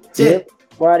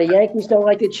 Well, the Yankees don't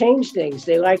like to change things.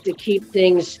 They like to keep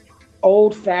things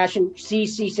old-fashioned.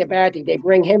 CC Sabathia, they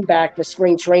bring him back for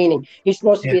spring training. He's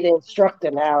supposed to be the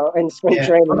instructor now in spring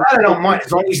training. Well, I don't mind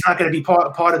as long as he's not going to be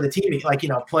part of the team,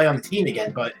 play on the team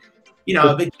again. But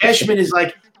but Cashman is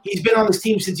like he's been on this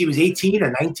team since he was 18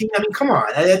 or 19. I mean, come on,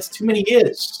 that's too many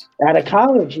years. Out of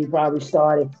college, he probably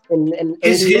started.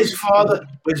 His father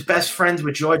was best friends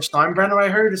with George Steinbrenner, I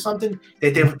heard, or something.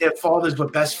 Their fathers were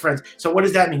best friends. So what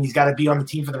does that mean? He's got to be on the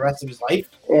team for the rest of his life?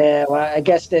 Yeah, well, I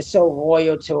guess they're so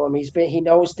loyal to him. He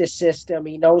knows the system.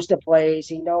 He knows the plays.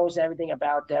 He knows everything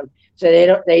about them. So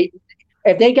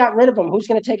if they got rid of him, who's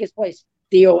going to take his place?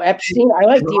 Theo Epstein. I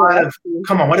like Theo Epstein.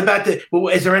 Come on, what about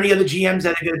is there any other GMs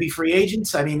that are going to be free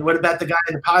agents? I mean, what about the guy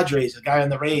in the Padres, the guy in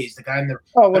the Rays, the guy in the?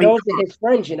 Oh, well, those are his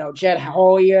friends, Jed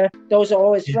Hoyer. Those are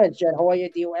all his friends. Jed Hoyer,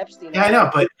 Theo Epstein. Yeah, I know,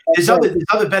 but there's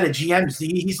other better GMs.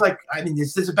 He's like, I mean,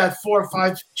 there's about 4 or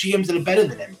 5 GMs that are better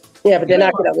than him. Yeah, but they're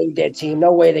not going to leave their team.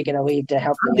 No way they're going to leave to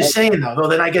help. I'm just saying though.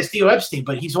 Then I guess Theo Epstein,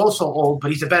 but he's also old,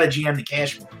 but he's a better GM than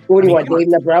Cashman. Who do you want, Dave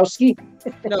Nabrowski?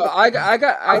 No,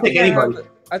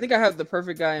 I think I have the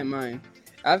perfect guy in mind.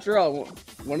 After all,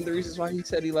 one of the reasons why he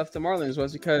said he left the Marlins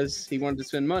was because he wanted to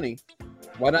spend money.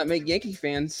 Why not make Yankee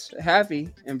fans happy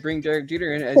and bring Derek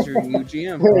Jeter in as your new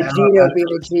GM? Jeter be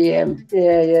the GM.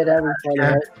 Yeah, that'd be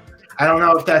fun. Right? I don't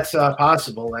know if that's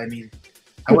possible. I mean,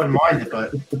 I wouldn't mind it,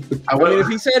 but I mean, if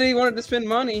he said he wanted to spend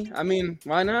money, I mean,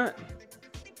 why not?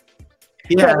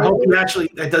 Yeah, I hope he actually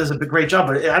does a great job,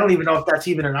 but I don't even know if that's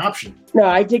even an option. No,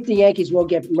 I think the Yankees will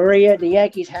get Maria. The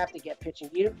Yankees have to get pitching.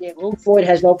 Luke Floyd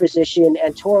has no position,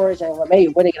 and Torres and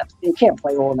LeMay, they can't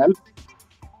play all of them.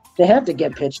 They have to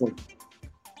get pitching.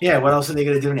 Yeah, what else are they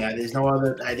going to do now? There's no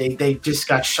other. They just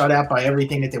got shut out by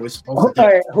everything that they were supposed to do. All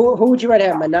right, who would you rather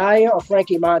have, Minaya or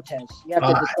Frankie Montez? You have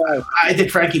to decide. I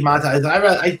think Frankie Montez.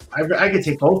 I could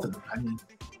take both of them. I mean.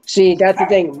 See, that's the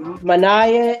thing.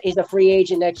 Minaya is a free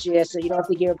agent next year, so you don't have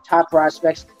to give him top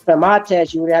prospects. For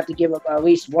Montez, you would have to give him at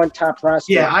least one top prospect.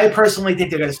 Yeah, I personally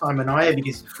think they're going to sign Minaya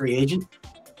because he's a free agent.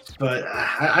 But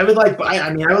I would like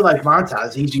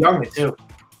Montez. He's younger too.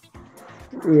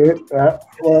 Yeah,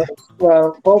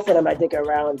 well, both of them I think are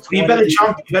around. You better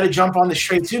jump on the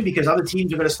straight too because other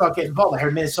teams are going to start getting involved. I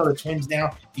heard Minnesota Twins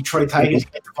now, Detroit Tigers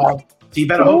get involved. So you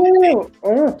better hope.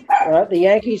 The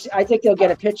Yankees, I think they'll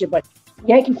get a pitcher, but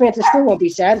Yankee fans still won't be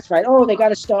satisfied. Oh, they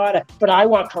got a starter, but I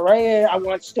want Correa, I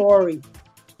want Story.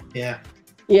 Yeah.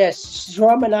 Yes,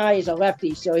 Minaya is a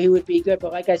lefty, so he would be good.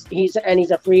 But like he's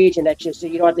a free agent next year, so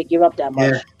you don't have to give up that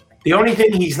much. Yeah. The only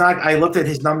thing he's not, I looked at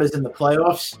his numbers in the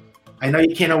playoffs. I know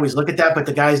you can't always look at that, but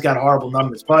the guy's got horrible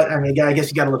numbers. But I mean, I guess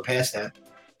you got to look past that.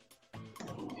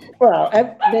 Well,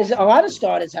 there's a lot of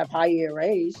starters have high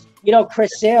ERAs.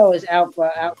 Chris Sale is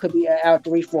could be out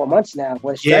 3-4 months now.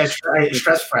 Stress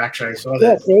fracture. I saw that.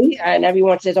 Yeah, see, and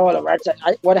everyone says, "Oh, the Reds."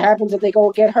 What happens if they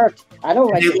go get hurt? I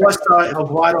don't like. They lost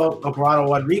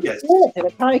Eduardo Rodriguez. Yeah, to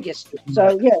the Tigers.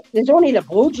 So there's only the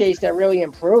Blue Jays that really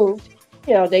improved.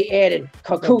 They added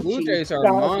Kikuchi. The Blue Jays are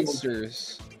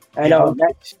monsters. I know.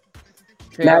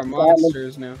 They are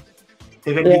monsters now.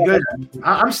 They're going to be good.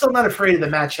 I'm still not afraid of the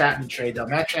Matt Chapman trade, though.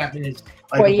 Matt Chapman is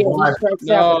like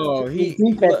his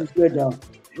defense is good, though.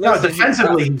 No,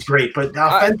 defensively he's great, but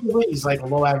offensively he's like a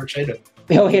low average hitter.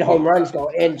 He'll hit home runs, though,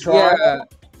 in Toronto.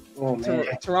 Oh man,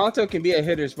 Toronto can be a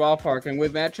hitter's ballpark, and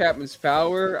with Matt Chapman's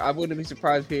power, I wouldn't be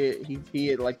surprised if he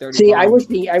hit like 30. See,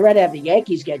 I'd rather have the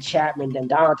Yankees get Chapman than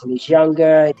Donaldson. He's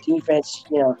younger, defense,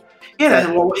 you know.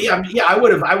 Yeah, well, yeah, I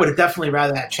would have definitely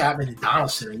rather had Chapman than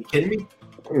Donaldson. Are you kidding me?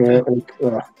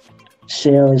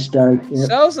 Sale is done. Yep.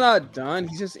 Sale's not done.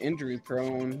 He's just injury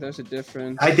prone. There's a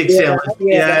difference. I think Sale.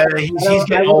 Yeah, he's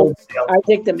getting old. I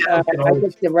think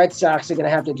the Red Sox are going to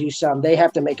have to do something. They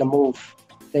have to make a move.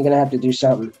 They're going to have to do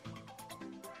something.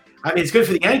 I mean, it's good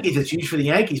for the Yankees. It's huge for the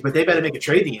Yankees, but they better make a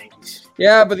trade. The Yankees.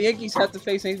 Yeah, but the Yankees have to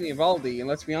face Anthony Eovaldi, and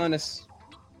let's be honest,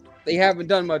 they haven't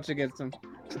done much against him.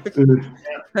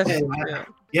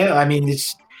 Yeah, I mean,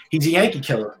 he's a Yankee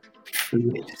killer.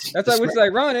 Which is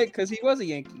ironic because he was a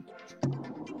Yankee.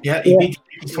 Yeah, he beat the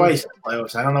Yankees twice in the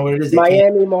playoffs. I don't know what it is.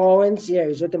 Miami Marlins. Yeah,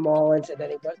 he's with the Marlins, and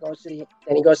then he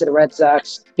goes to the Red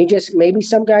Sox. Maybe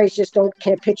some guys just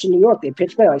can't pitch in New York. They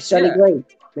pitch better, like Sonny Gray.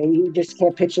 Maybe he just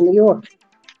can't pitch in New York.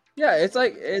 Yeah, it's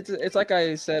like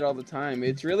I said all the time.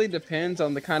 It really depends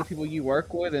on the kind of people you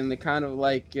work with and the kind of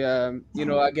I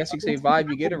guess you could say vibe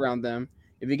you get around them.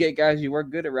 If you get guys you work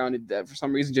good around, it that for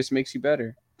some reason just makes you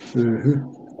better.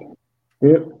 Mm-hmm.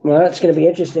 Yep. Well, that's going to be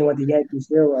interesting what the Yankees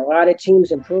do. A lot of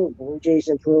teams improved. The Blue Jays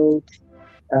improved.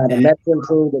 The Mets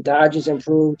improved. The Dodgers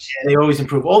improved. Yeah, they always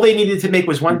improve. All they needed to make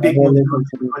was one big move to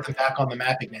put them back on the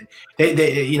map again.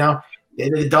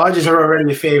 The Dodgers are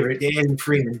already a favorite. They had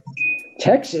Freeman.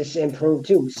 Texas improved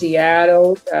too.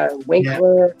 Seattle,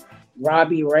 Winkler,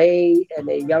 Robbie Ray, and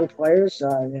the young players.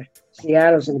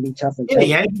 Seattle's going to be tough. The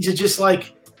Yankees are just I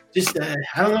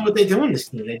don't know what they're doing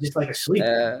this year. They're just like asleep.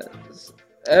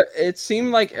 It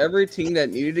seemed like every team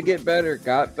that needed to get better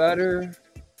got better,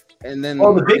 and then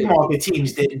all the big market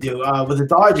teams didn't do. With the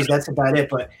Dodgers, that's about it.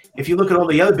 But if you look at all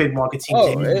the other big market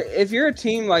teams, if you're a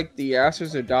team like the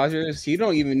Astros or Dodgers, you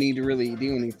don't even need to really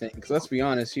do anything. Because let's be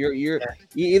honest,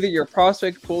 either your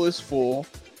prospect pool is full,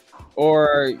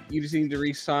 or you just need to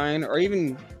re-sign, or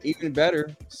even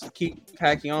better, keep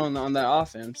packing on that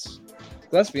offense.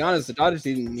 Let's be honest, the Dodgers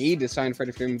didn't need to sign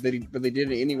Freddie Freeman, but they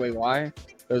did it anyway. Why?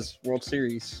 Because World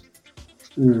Series.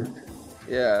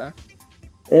 Yeah.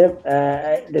 Yep.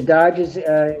 The Dodgers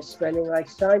spending like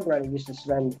Steinbrenner used to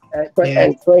spend.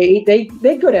 And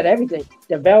they're good at everything.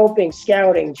 Developing,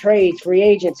 scouting, trades, free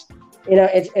agents.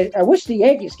 I wish the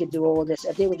Yankees could do all of this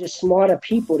if they were just smarter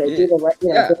people. They do the right,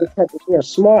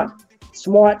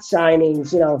 smart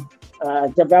signings,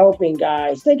 developing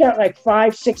guys. They got like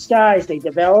 5-6 guys they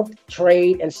developed,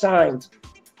 trade, and signed.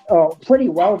 Oh, pretty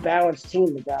well-balanced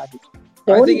team, the Dodgers.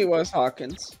 I think it was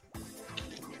Hawkins.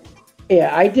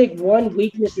 Yeah, I think one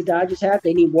weakness the Dodgers have,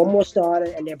 they need one more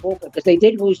starter, and they're both because they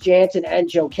did lose Jansen and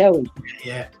Joe Kelly.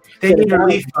 Yeah, they need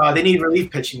relief. They need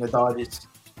relief pitching. The Dodgers.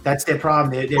 That's their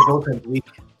problem. They're both weak.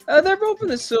 Their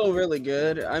bullpen is still really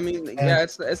good. I mean,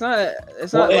 it's not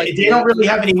like they don't really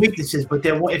have any weaknesses. But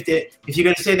if you're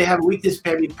gonna say they have a weakness,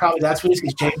 probably that's what it is.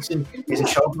 Because Jameson is a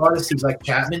choke artist. He's like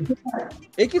Chapman.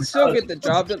 It can still get the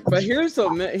job done. But here's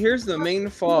the main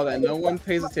flaw that no one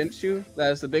pays attention to.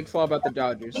 That is the big flaw about the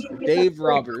Dodgers. Dave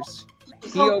Roberts.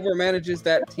 He overmanages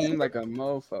that team like a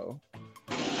mofo.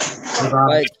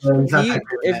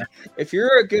 If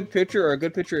you're a good pitcher or a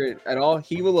good pitcher at all,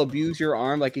 he will abuse your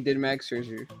arm like he did Max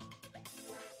Scherzer.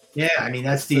 Yeah, I mean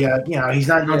that's the he's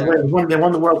not they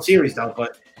won the World Series though,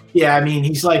 but yeah, I mean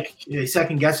he's he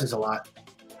second guesses a lot.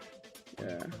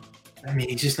 Yeah, I mean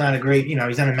he's just not a great he's not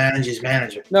a manager's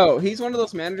manager. No, he's one of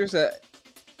those managers that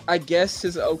I guess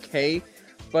is okay,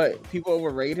 but people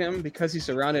overrate him because he's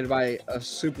surrounded by a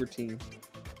super team.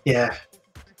 Yeah.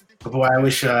 But boy, I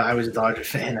wish I was a Dodger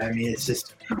fan. I mean, it's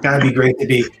just gotta be great to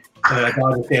be a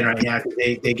Dodger fan right now because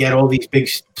they get all these big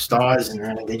stars and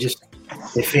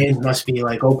their fans must be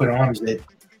like open arms that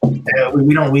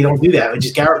we don't do that.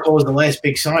 Just Garrett Cole is the last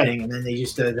big signing, and then they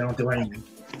just they don't do anything.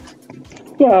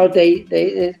 Well, they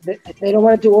don't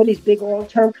want to do all these big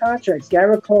long-term contracts.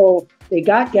 Garrett Cole, they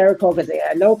got Garrett Cole because they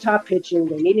had no top pitching.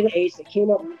 They needed an ace. They came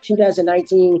up in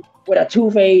 2019 with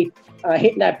Altuve.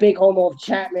 Hitting that big home of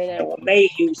Chapman and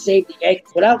LeMahieu saved the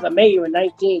Yankees. Without LeMahieu in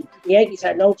 19, the Yankees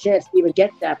had no chance to even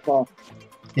get that far.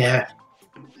 Yeah.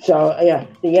 So,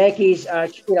 the Yankees,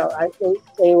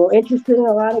 they were interested in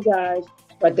a lot of guys,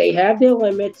 but they have their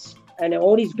limits, and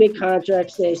all these big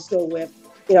contracts they're still with.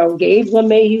 Gave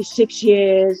LeMahieu 6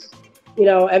 years.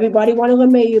 Everybody wanted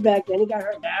LeMahieu back then. He got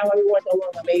hurt. Now everyone don't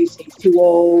want LeMahieu. He's too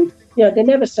old. They're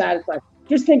never satisfied.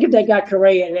 Just think if they got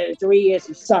Correa and then in 3 years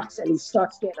he sucks and he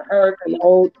starts getting hurt and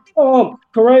old. Oh,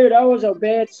 Correa, that was a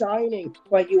bad signing.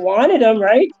 But you wanted him,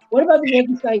 right? What about the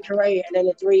Yankees sign Correa and then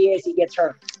in 3 years he gets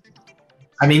hurt?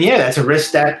 I mean, yeah, that's a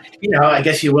risk that, I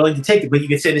guess you're willing to take. But you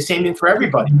could say the same thing for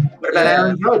everybody. What about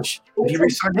Aaron Judge? If you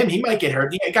resign him, he might get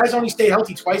hurt. The guy's only stayed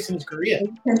healthy twice in his career.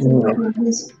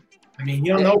 I mean,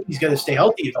 you don't know if he's going to stay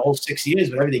healthy the whole 6 years,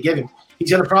 whatever they give him. He's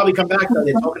going to probably come back, though.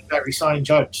 They're talking about resigning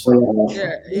Judge. So.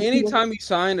 Yeah, anytime you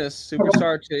sign a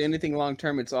superstar to anything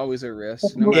long-term, it's always a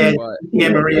risk, no matter what. Yeah,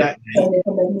 Maria,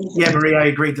 I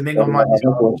agree. Domingo Montes.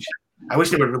 I wish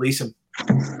they would release him.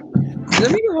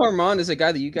 Domingo Harmon is a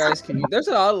guy that you guys can use. There's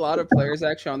a lot of players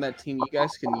actually on that team you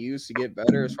guys can use to get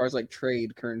better as far as like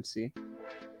trade currency.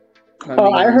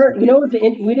 I heard. We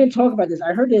didn't talk about this.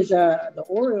 I heard there's the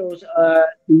Orioles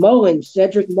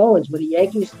Cedric Mullins, but the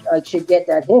Yankees should get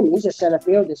that him. He's a center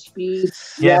fielder, speed.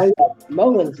 Yeah,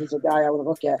 Mullins is a guy I would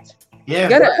look at.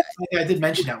 Yeah, I did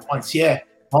mention that once. Yeah.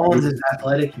 Mullins is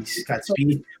athletic. He's got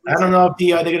speed. I don't know if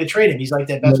they're going to trade him. He's like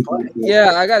that best player.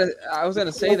 Yeah, I was going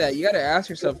to say that. You got to ask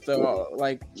yourself, though,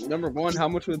 like, number one, how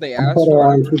much would they ask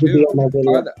for? Number two,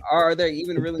 are they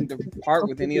even willing to part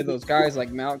with any of those guys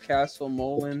like Mountcastle,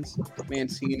 Mullins,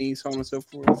 Mancini, so on and so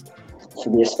forth?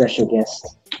 Should be a special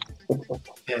guest.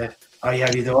 Yeah. Oh,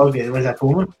 yeah, you dog. What is that,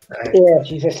 Puma? Yeah,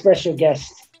 she's a special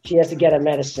guest. She has to get her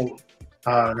medicine.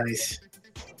 Oh, nice.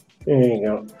 There you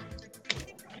go.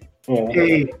 Yeah.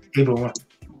 Hey, Boomer.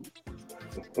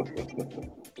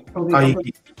 Oh,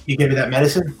 you give her that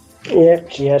medicine? Yeah,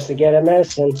 she has to get her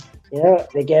medicine. Yeah,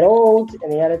 they get old,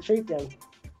 and they got to treat them.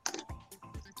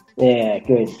 Yeah,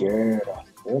 good girl.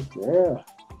 Good girl.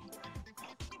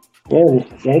 Yeah,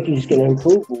 the Yankees going to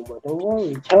improve, Boomer. Don't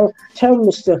worry. Tell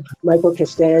Mr. Michael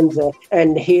Costanza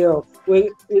and Hill. The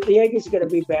Yankees are going to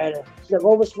be better.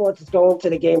 Nova Sports is going to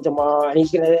the game tomorrow, and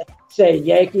he's going to say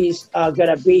Yankees are going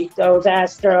to beat those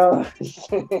Astros.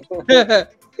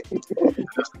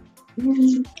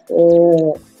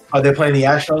 They're playing the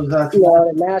Astros? No,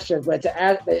 the Astros, but the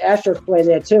Astros play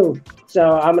there too.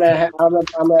 So I'm gonna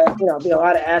be a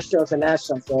lot of Astros and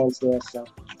National fans there.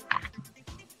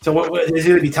 So what is it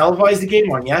going to be televised the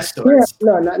game on? Yes, or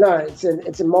no. It's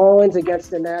a Marlins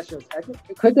against the Nationals.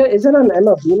 Is it on the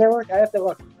MLB Network? I have to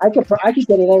look. I could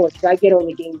get it anyway because I get all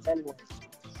the games anyway.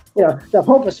 The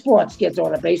Hope of Sports gets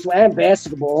all the baseball and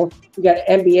basketball. You got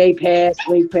NBA pass,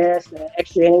 league pass,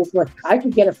 extra innings. I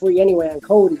could get it free anyway on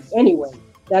Cody's. Anyway,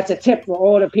 that's a tip for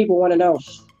all the people want to know.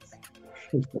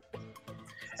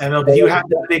 MLB, do you have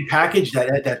that big package,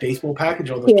 that baseball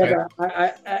package? Yeah,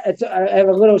 I have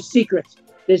a little secret.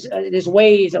 There's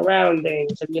ways around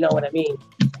things, if you know what I mean.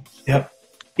 Yep.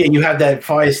 Yeah, you have that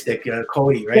Fire Stick,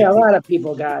 Cody, right? Yeah, a lot of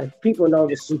people got it. People know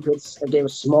the secrets, and they were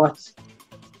smart.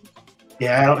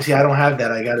 Yeah, I don't have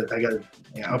that. I got to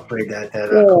upgrade that.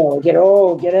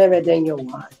 Get everything you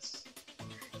want.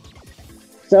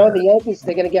 So the Yankees,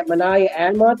 they're going to get Minaya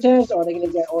and Montez, or they're going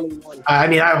to get only one? I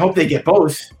mean, I hope they get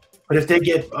both. But if they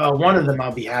get one of them,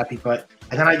 I'll be happy. And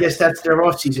then I guess that's their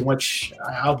offseason, which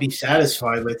I'll be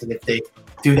satisfied with. And if they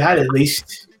do that, at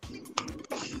least.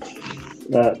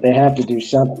 They have to do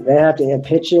something. They have to have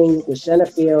pitching, the center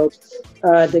field.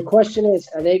 The question is,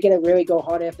 are they going to really go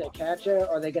hard after a catcher,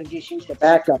 or are they going to just use the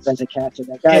backup as a catcher?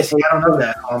 I don't know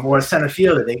that. Or a center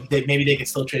fielder. Maybe they could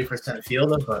still trade for a center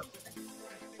fielder, but.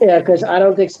 Yeah, because I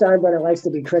don't think Steinbrenner likes to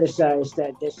be criticized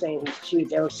that they're saying he's cheap.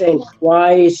 They were saying,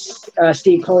 why is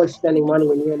Steve Cohen spending money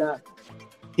when you're not?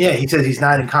 Yeah, he says he's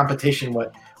not in competition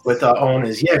with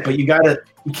owners. Yeah, but you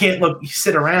can't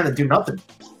sit around and do nothing.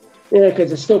 Yeah,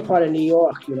 because it's still part of New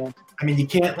York, I mean, you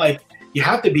can't you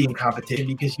have to be in competition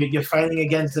because you're fighting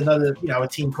against another, a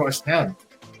team across town.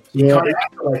 You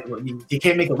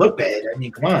can't make it look bad. I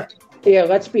mean, come on. Yeah,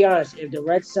 let's be honest. If the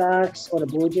Red Sox or the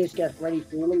Blue Jays got Freddie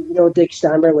Freeman, you don't think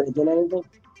Steinbrenner would have done anything?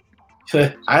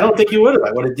 I don't think he would have.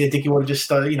 I think he would have just,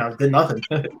 did nothing.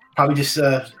 Probably just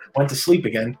went to sleep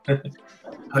again.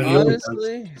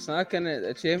 Honestly,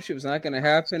 the championship is not gonna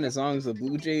happen as long as the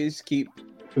Blue Jays keep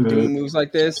doing moves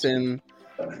like this, and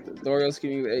the Orioles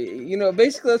keep.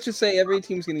 Basically, let's just say every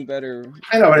team's getting better.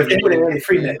 I know, but if they would have been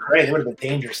Freeman, they would have been a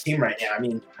dangerous team right now. I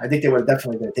mean, I think they would have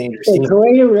definitely been a dangerous team.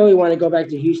 Correa really want to go back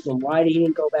to Houston. Why did he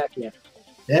didn't go back yet?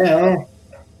 Yeah,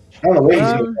 I don't know where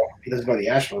he's going to go. He doesn't go to the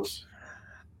Astros.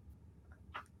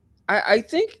 I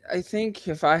think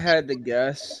if I had to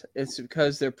guess, it's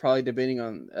because they're probably debating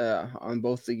on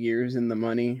both the years and the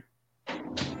money.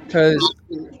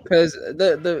 Because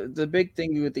the big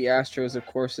thing with the Astros, of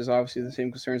course, is obviously the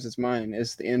same concerns as mine,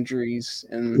 is the injuries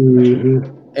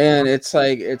and it's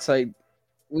like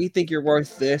we think you're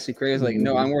worth this, and Correa's like,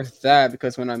 no, I'm worth that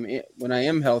because when I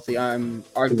am healthy, I'm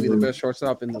arguably the best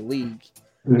shortstop in the league.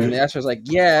 And the Astros like,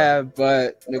 yeah,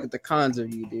 but look at the cons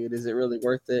of you, dude. Is it really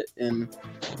worth it? And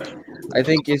I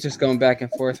think it's just going back and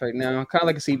forth right now, kind of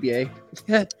like a CBA.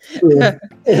 Yeah.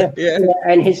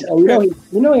 And he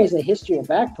has a history of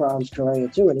back problems, Correa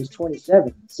too, and he's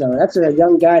 27. So that's a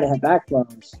young guy to have back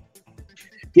problems.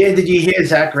 Yeah, did you hear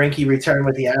Zach Greinke return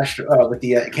with the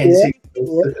Kansas City?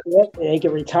 Yep. And he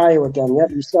can retire with them.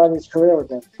 Yep, he started his career with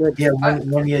them. Good. Yeah,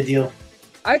 one year deal.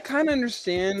 I kind of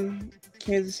understand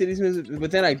Kansas City's moves,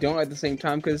 but then I don't at the same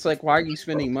time because it's like, why are you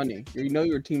spending money? You know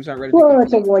your team's not ready. Well,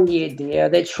 it's a 1 year deal.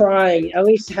 They're trying at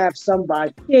least have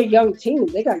somebody. They're a young team.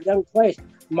 They got young players.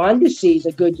 Mondesi's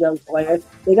a good young player.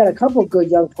 They got a couple of good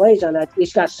young players on that.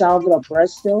 He's got Salvador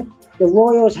Perez still. The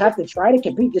Royals have to try to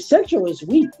compete. The Central is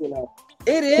weak, you know.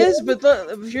 It is, but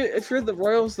if you're the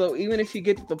Royals, though, even if you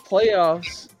get to the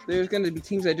playoffs, there's going to be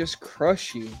teams that just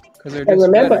crush you because they're just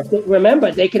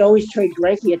remember, they could always trade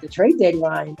Greinke at the trade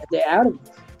deadline if they're out of it.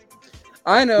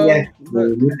 I know. Yeah,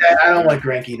 but I don't like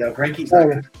Greinke though. Greinke's not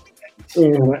good.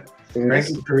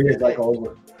 Greinke's career is like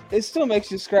over. It still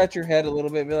makes you scratch your head a little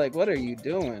bit and be like, what are you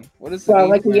doing? What is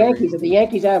like the Yankees? If the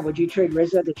Yankees out, would you trade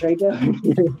Rizzo at the trade deadline?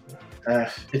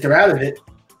 If they're out of it.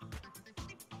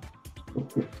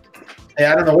 Hey,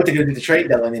 I don't know what they're going to do to trade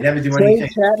deadline. They never do anything.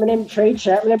 Trade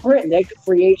Chapman and Britton. They're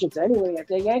free agents anyway. If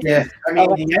they're Yankees, yeah, I mean,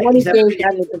 the Yankees 20 games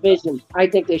out of the division. I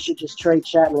think they should just trade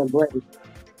Chapman and Britton.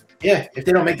 Yeah, if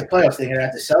they don't make the playoffs, they're going to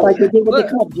have to sell. Like they did with the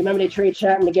Cubs. You remember they traded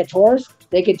Chapman to get Torres?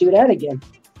 They could do that again.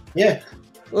 Yeah.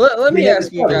 Let me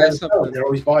ask you guys something. They're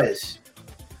always biased.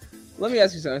 Let me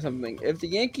ask you something. If the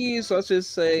Yankees, let's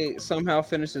just say, somehow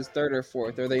finishes third or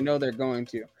fourth, or they know they're going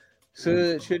to,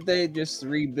 so should they just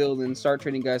rebuild and start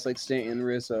trading guys like Stanton,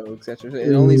 Rizzo, etc.?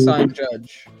 And only sign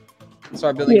Judge.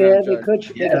 Start building. Yeah, they could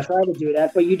try to do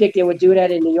that. But you think they would do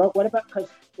that in New York? What about, because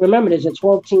remember, there's a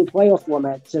 12-team playoff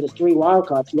format, so there's 3 wild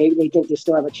cards. Maybe they think they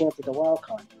still have a chance at the wild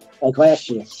card, like last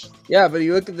year. Yeah, but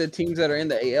you look at the teams that are in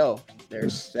the AL, they're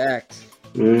stacked.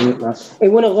 It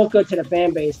wouldn't look good to the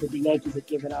fan base that the Yankees had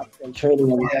given up and trading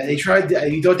them. Yeah, they tried.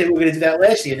 You thought they were going to do that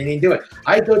last year, and they didn't do it.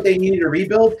 I thought they needed a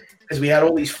rebuild because we had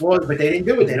all these flaws, but they didn't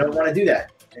do it. They don't want to do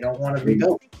that. They don't want to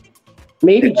rebuild.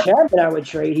 Maybe Chapman I would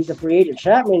trade. He's a free agent.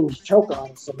 Chapman's choke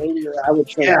on, so maybe I would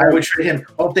trade him. I would trade him.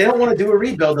 Well, if they don't want to do a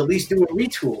rebuild, at least do a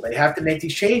retool. They have to make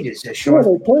these changes. Sure,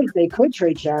 they could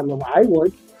trade Chapman. I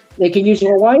would. They could use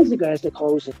Loaiza as the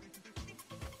closer.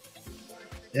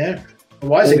 Yeah.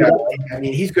 Loaiza, I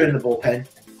mean, he's good in the bullpen.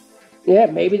 Yeah,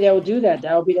 maybe they'll do that.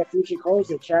 That'll be their future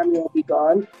closer. Chapman will be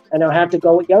gone, and they'll have to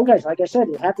go with young guys. Like I said,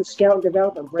 they have to scout and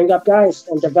develop and bring up guys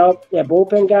and develop their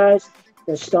bullpen guys.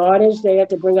 The starters, they have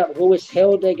to bring up Lewis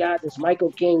Hill. They got this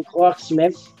Michael King, Clark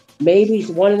Smith. Maybe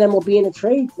one of them will be in a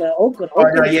trade for Oakland.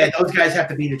 Those guys have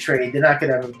to be in a trade. They're not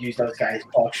going to use those guys,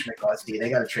 Clark Schmidt, Garcia. They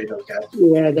got to trade those guys.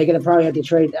 Yeah, they're going to probably have to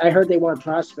trade. I heard they want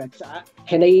prospects.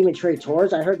 Can they even trade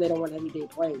Torres? I heard they don't want everyday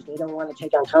players. They don't want to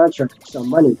take on contracts, so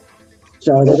money.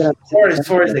 So they're going to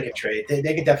Torres they can trade. They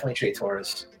can definitely trade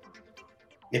Torres.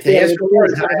 If they ask for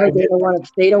Torres, I heard they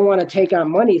don't want to take on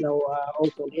money though.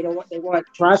 Oakland. They want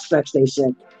prospects. They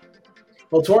said.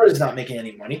 Well, Torres is not making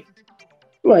any money.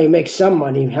 Well, he makes some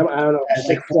money. I don't know. It's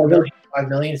like $5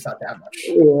 million. It's not that much.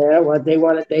 Yeah, well, they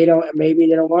want it. Maybe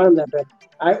they don't want him that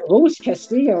bad. Luis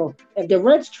Castillo. If the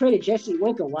Reds traded Jesse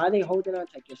Winker, why are they holding on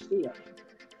to Castillo?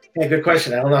 Yeah, good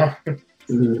question. I don't know.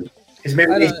 Because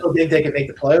maybe they still think they can make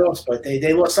the playoffs, but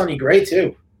they lost Sonny Gray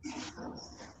too.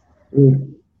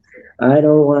 I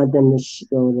don't want them to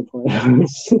go to the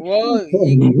playoffs. Well,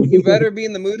 you better be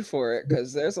in the mood for it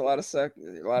because there's a lot of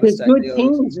There's good deals.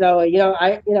 Teams, though.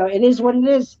 It is what it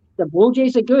is. The Blue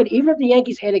Jays are good. Even if the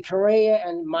Yankees added Correa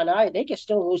and Manaea, they can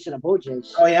still lose to the Blue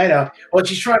Jays. Oh yeah, I know. Well,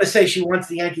 she's trying to say she wants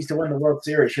the Yankees to win the World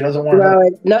Series. She doesn't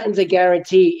want. Nothing's a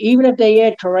guarantee. Even if they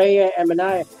add Correa and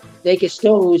Manaea, they can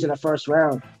still lose in the first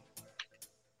round.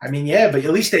 I mean, yeah, but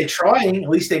at least they're trying. At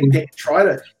least they can try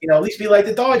to, at least be like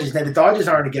the Dodgers. Now, the Dodgers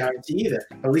aren't a guarantee either,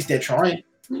 but at least they're trying.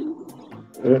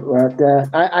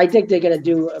 But I think they're going to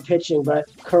do pitching, but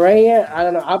Correa, I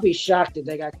don't know. I'll be shocked if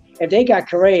they got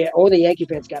Correa. All the Yankee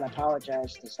fans got to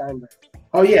apologize to Steinberg.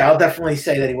 Oh, yeah, I'll definitely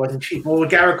say that he wasn't cheap. Well, with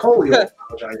Garrett Cole, you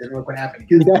apologize. And look what happened.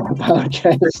 You got to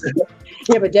apologize.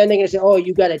 Yeah, but then they're going to say, oh,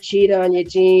 you got a cheater on your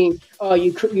team. Oh,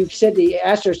 you said the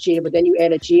Astros cheated, but then you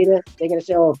add a cheater. They're going to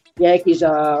say, oh, Yankees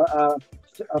are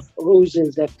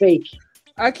losers. They're fake.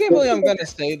 I can't believe I'm going to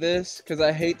say this because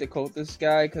I hate to quote this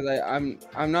guy because I'm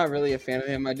not really a fan of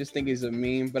him. I just think he's a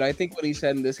meme. But I think what he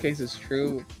said in this case is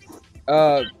true.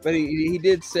 But he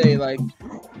did say, like,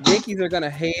 Yankees are gonna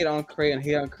hate on Correa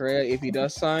if he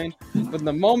does sign. But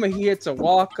the moment he hits a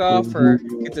walk-off or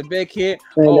gets a big hit,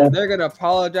 they're gonna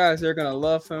apologize. They're gonna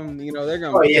love him. They're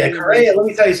gonna. Oh yeah, Correa. Let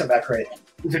me tell you something about Correa.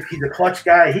 He's a clutch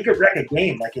guy. He could wreck a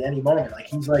game like at any moment.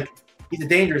 He's a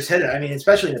dangerous hitter. I mean,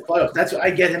 especially in the playoffs. That's why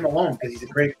I get him alone because he's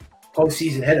a great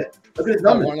postseason hitter. Look at his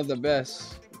numbers. One of the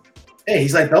best. Hey,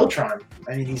 he's like Beltran.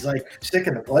 I mean, he's like sick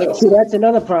in the playoffs. See, that's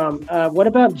another problem. What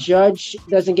about Judge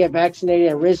doesn't get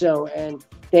vaccinated and Rizzo, and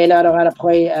they're not allowed to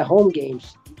play at home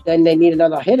games? Then they need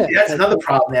another hitter. See, that's another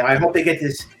problem now. I hope they get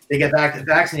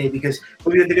vaccinated because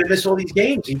they're going to miss all these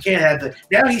games. You can't have the.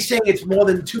 Now he's saying it's more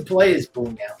than 2 players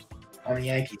booing out on the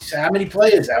Yankees. So how many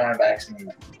players aren't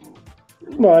vaccinated?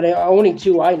 Well, there are only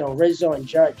 2 I know, Rizzo and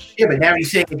Judge. Yeah, but now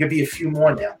he's saying it could be a few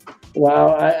more now.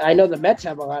 Well, I know the Mets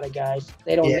have a lot of guys.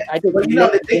 They don't. Yeah. I think they're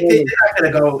not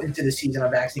going to go into the season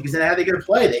unvaccinated because then how are they going to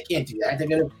play? They can't do that. They're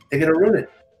going to ruin it.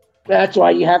 That's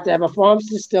why you have to have a farm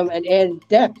system and add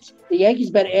depth. The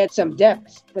Yankees better add some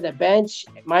depth for the bench,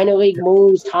 minor league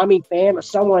moves, Tommy Pham or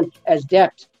someone as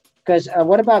depth. Because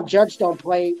what about Judge don't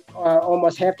play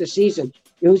almost half the season?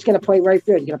 Who's going to play right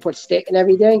field? You going to put Stanton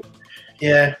every day?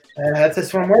 Yeah,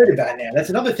 that's what I'm worried about now. That's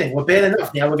another thing. Well, bad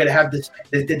enough. Now we're going to have this.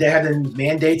 Did they have the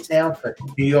mandates now for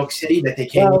New York City that they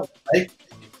can't play?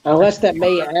 Unless that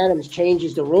Mayor Adams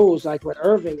changes the rules, like with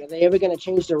Irving. Are they ever going to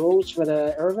change the rules for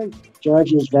the Irving?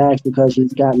 George is vaxxed because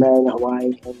he's got married in Hawaii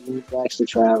and he's vaxxed to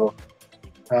travel.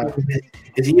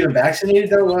 Is he even vaccinated,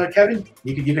 though, Kevin?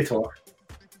 You could talk.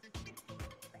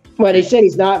 Well, they said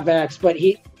he's not vaxxed, but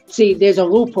there's a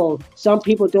loophole. Some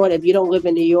people thought if you don't live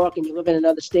in New York and you live in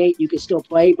another state, you can still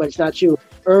play, but it's not true.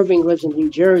 Irving lives in New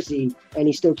Jersey, and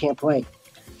he still can't play.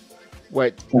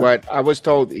 What I was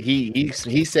told, he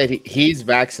said he's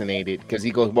vaccinated because he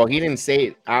goes, well, he didn't say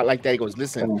it out like that. He goes,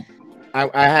 listen,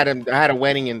 I had a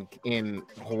wedding in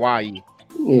Hawaii.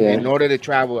 Yeah. In order to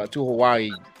travel to Hawaii,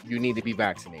 you need to be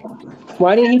vaccinated.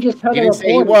 Why didn't he just tell He didn't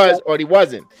say he was or he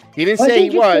wasn't. He didn't say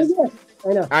he was.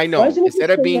 I know. Instead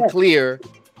of being clear,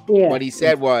 what he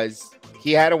said was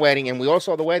he had a wedding, and we all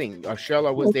saw the wedding.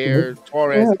 Sherla was there,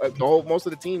 Torres, most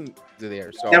of the team are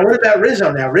there. So now, what about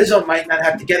Rizzo? Now Rizzo might not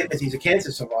have to get it because he's a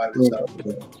cancer survivor.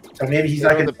 So maybe he's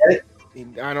not going to get it.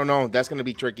 I don't know. That's going to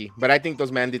be tricky. But I think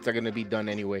those mandates are going to be done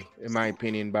anyway, in my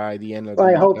opinion, by the end of the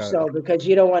I hope so, because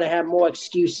you don't want to have more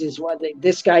excuses.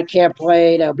 This guy can't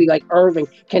play. That'll be like Irving.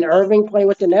 Can Irving play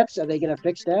with the Nets? Are they going to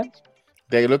fix that?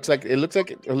 It looks like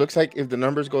if the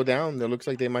numbers go down, it looks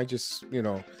like they might just,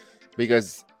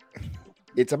 because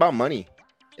it's about money.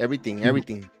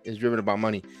 Everything is driven about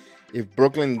money. If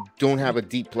Brooklyn don't have a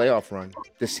deep playoff run,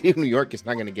 the city of New York is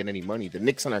not going to get any money. The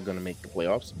Knicks are not going to make the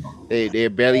playoffs. They're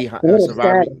barely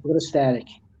surviving. A little static.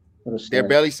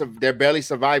 They're barely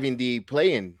surviving the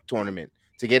play-in tournament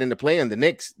to get into play-in. The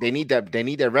Knicks, they need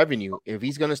that revenue. If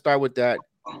he's going to start with that,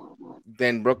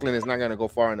 then Brooklyn is not going to go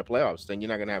far in the playoffs. Then you're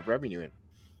not going to have revenue in.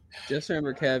 Just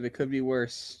remember, Kev, it could be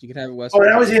worse. You could have West. Oh, and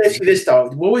I was going to ask you this though.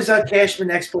 What was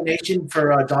Cashman's explanation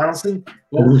for Donaldson?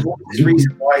 What was his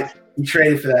reason why he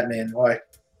traded for that man? Why?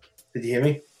 Did you hear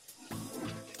me?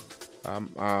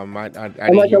 I'm like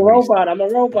a robot. I'm a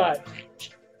robot.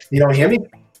 You don't hear me?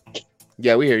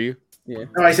 Yeah, we hear you. Yeah.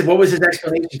 No, I said, what was his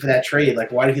explanation for that trade?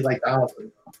 Like, why did he like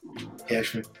Donaldson?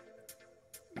 Cashman.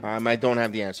 I don't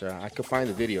have the answer. I could find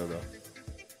the video though.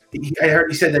 I heard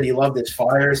he said that he loved his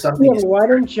fire or something. Yeah, why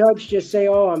didn't Judge just say,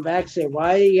 I'm vaccinated?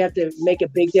 Why do you have to make a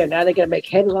big deal? Now they're going to make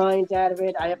headlines out of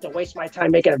it. I have to waste my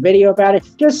time making a video about it.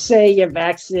 Just say you're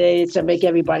vaccinated to make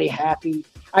everybody happy.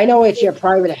 I know it's your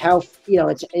private health.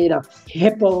 It's,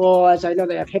 HIPAA laws. I know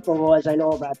they have HIPAA laws. I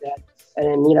know about that.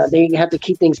 And, they have to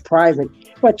keep things private.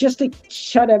 But just to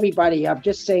shut everybody up,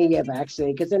 just saying you're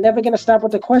vaccinated, because they're never going to stop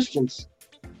with the questions.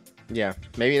 Yeah,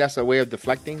 maybe that's a way of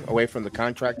deflecting away from the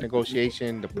contract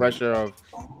negotiation, the pressure of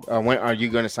when are you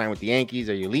going to sign with the Yankees?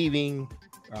 Are you leaving?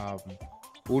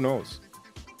 Who knows?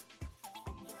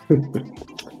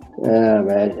 Oh,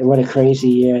 man, what a crazy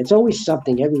year. It's always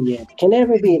something every year. It can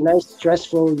never be a nice,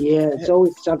 stressful year. It's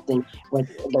always something with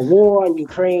the war in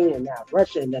Ukraine and now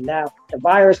Russia and then now the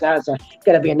virus. Now it's going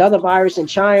to be another virus in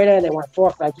China and they want a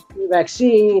fourth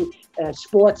vaccine.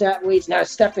 Sports athletes now,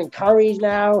 Stephen Curry's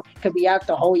now could be out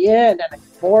the whole year, and then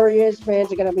the Warriors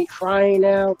fans are going to be crying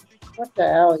now. What the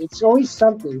hell? It's always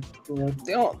something.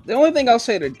 The only thing I'll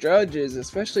say to Judge is,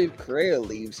 especially if Correa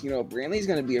leaves, Brantley's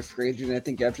going to be a free agent. I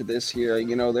think after this year,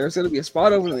 there's going to be a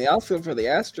spot open in the outfield for the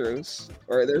Astros,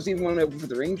 or there's even one open for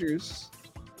the Rangers.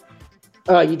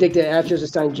 Oh, you think the Astros will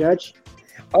sign Judge?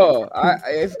 Oh,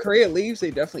 if Correa leaves, they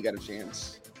definitely got a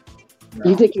chance. No.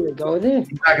 You think he would go there?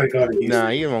 He's not going to go to Houston.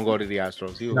 Nah, he won't go to the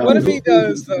Astros. What if he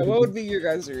does, though? What would be your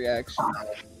guys' reaction?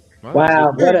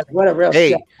 Wow, what a real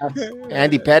Hey, shout.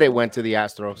 Andy Pettit went to the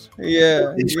Astros.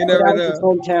 Yeah, you never That was know. his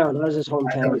hometown. That was his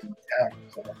hometown.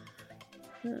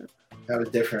 That was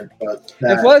different, but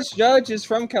And plus, Judge is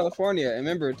from California. And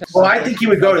remember, well, I think he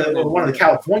would go to one of the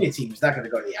California teams. He's not going to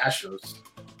go to the Astros.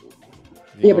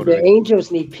 Yeah, but the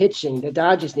Angels need pitching. The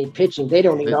Dodgers need pitching. They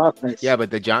don't need offense. Yeah,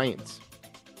 but the Giants.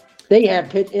 They have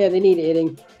pitch. Yeah, they need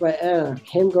hitting. But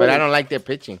him going. But I don't like their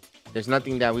pitching. There's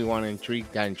nothing that we want to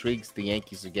intrigues the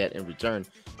Yankees to get in return.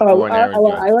 Oh,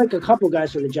 I like a couple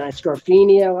guys from the Giants.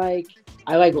 Scarfini,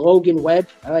 I like Logan Webb.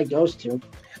 I like those two.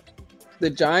 The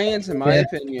Giants, in my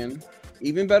opinion,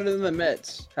 even better than the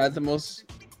Mets, have the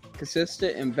most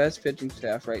consistent and best pitching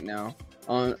staff right now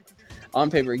on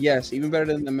paper. Yes, even better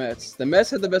than the Mets. The Mets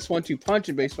had the best 1-2 punch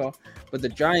in baseball, but the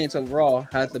Giants overall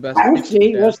had the best.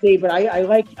 We'll see. But I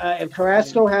like if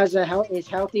Carrasco is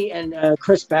healthy and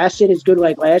Chris Bassett is good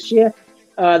like last year.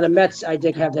 The Mets, I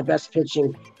think, have the best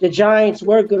pitching. The Giants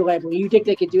were good like. You think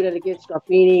they could do that against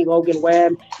Scarfini, Logan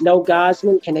Webb, no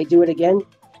Gosman? Can they do it again?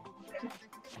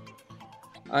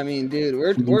 I mean, dude,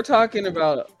 we're talking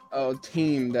about a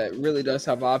team that really does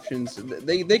have options.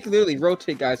 They can literally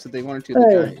rotate guys if they wanted to.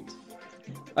 The Giants.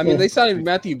 I mean, they signed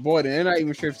Matthew Boyd, and they're not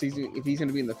even sure if he's going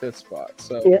to be in the 5th spot.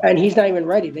 So, and he's not even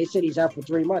ready. They said he's out for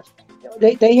 3 months.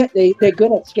 They're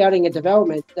good at scouting and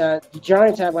development. The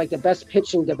Giants have like the best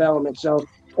pitching development, so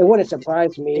it wouldn't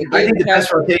surprise me. I think the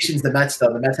best rotation is the Mets,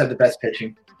 though. The Mets have the best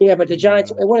pitching. Yeah, but the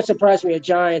Giants, it wouldn't surprise me. The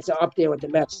Giants are up there with the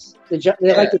Mets. They're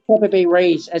like the Tampa Bay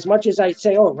Rays. As much as I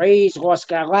say, Rays lost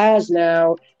Galaz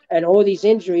now and all these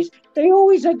injuries, they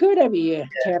always are good every year.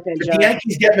 Yeah. Tampa and Giants. The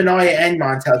Yankees get Manoah and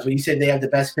Montas, but you said they have the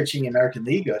best pitching in American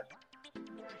League.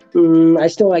 I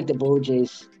still like the Blue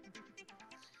Jays.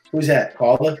 Who's that?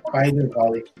 Paula? Why are you doing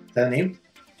Paulie? Is that a name?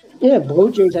 Yeah,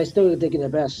 Blue Jays, I still think are the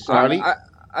best.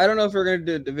 I don't know if we're going to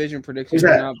do a division prediction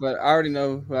or not, but I already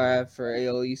know who I have for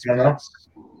AL East.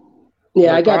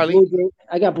 Yeah, I got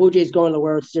Blue Jays going to the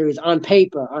World Series on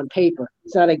paper.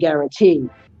 It's not a guarantee,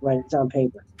 but it's on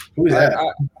paper. Who's that?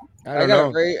 I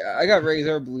got Rays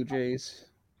or Blue Jays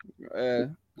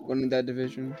winning that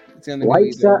division. It's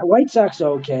White Sox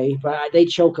are okay, but they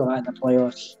choke a lot in the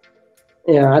playoffs.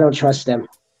 Yeah, I don't trust them.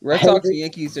 Red Sox and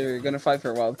Yankees are going to fight for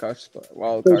a wild card spot.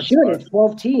 They should. It's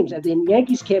 12 teams. If the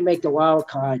Yankees can't make the wild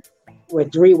card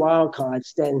with 3 wild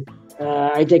cards, then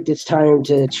I think it's time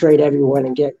to trade everyone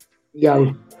and get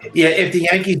young. Yeah, if the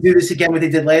Yankees do this again, what they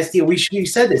did last year, we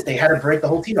said this. They had to break the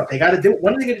whole team up. They got to do it.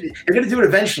 When are they going to do? They're going to do it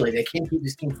eventually. They can't keep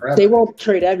this team forever. They won't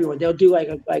trade everyone. They'll do like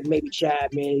maybe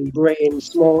Chapman, Britton,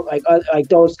 small like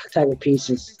those type of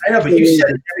pieces. I know, but you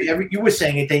said you were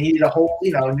saying it. They needed a whole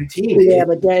a new team. Yeah,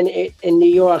 but then in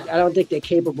New York, I don't think they're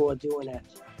capable of doing that.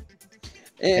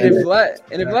 And if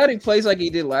Vladdy plays like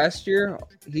he did last year,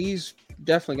 he's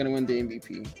definitely going to win the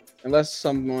MVP. Unless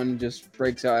someone just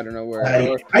breaks out of nowhere.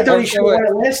 I thought he should have won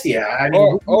it last year. I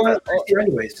mean, last year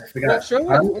anyways. I forgot.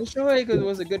 Shohei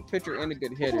was a good pitcher and a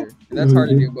good hitter. And that's hard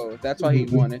to do both. That's why he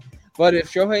won it. But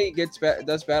if Shohei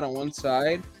does bad on one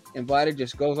side and Vladdy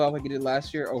just goes off like he did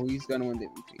last year, he's going to win the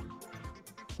MVP.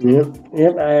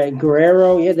 Yep.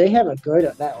 Guerrero, they have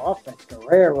that offense.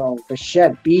 Guerrero,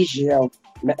 Bichette, Biggio,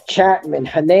 Chapman,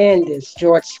 Hernandez,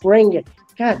 George Springer.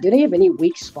 God, do they have any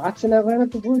weak spots in that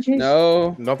lineup, the Blue Jays?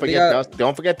 No. Don't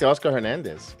forget the Oscar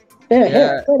Hernandez.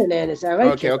 Yeah. Hernandez. I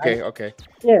like Okay.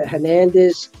 Yeah,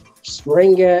 Hernandez,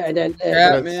 Springer, and then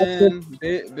Chapman,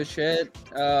 Bichette,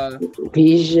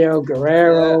 Biggio,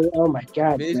 Guerrero. Oh my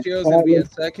God. Biggio's gonna be a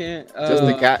second. Just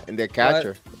the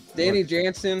catcher. Danny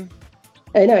Jansen.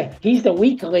 I know he's the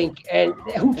weak link, and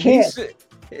who cares?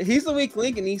 He's the weak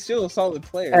link, and he's still a solid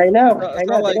player. I know. They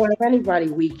don't have anybody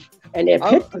weak, and they're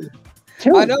pitching.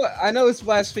 I know it's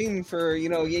blaspheming for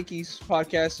Yankees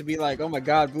podcast to be like, oh my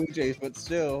God, Blue Jays, but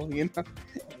still,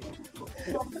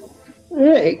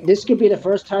 Yeah, this could be the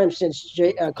first time since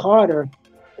Carter.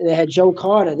 They had Joe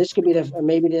Carter. This could be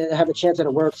maybe they have a chance at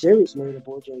a World Series, maybe the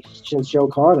Blue Jays since Joe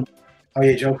Carter. Oh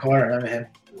yeah, Joe Carter, remember him?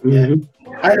 Yeah,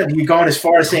 I don't know. You going as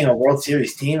far as saying a World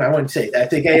Series team? I wouldn't say that. I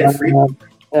think I had a free.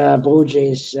 Blue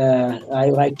Jays, I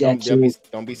like that too.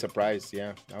 Don't be surprised.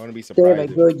 Yeah, I wouldn't be surprised. They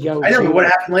have a good young. I know, but what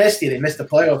happened last year? They missed the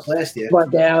playoffs last year.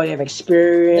 But now they have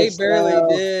experience.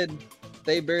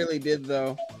 They barely did,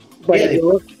 though. But if you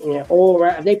look, all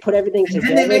around, they put everything together.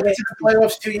 Didn't they make it to the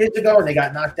playoffs 2 years ago, and they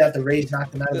got knocked out? The Rays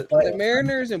knocked them out of the playoffs. The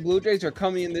Mariners and Blue Jays are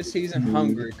coming in this season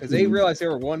hungry because they realized they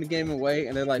were 1 game away,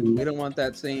 and they're like, we don't want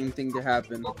that same thing to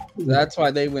happen. So that's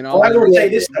why they went all. Well, I will say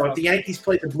this though: if the Yankees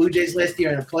played the Blue Jays last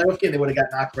year in a playoff game, they would have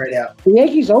got knocked right out. The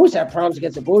Yankees always have problems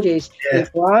against the Blue Jays. In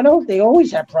Toronto, they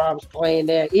always have problems playing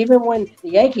there. Even when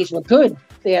the Yankees were good,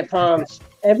 they had problems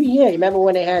every year. You remember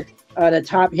when they had the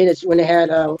top hitters when they had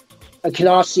a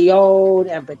Canacion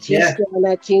and Batista on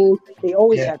that team. They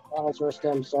always had problems with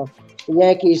them. So the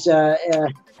Yankees,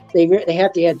 they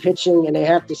have to add pitching and they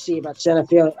have to see about center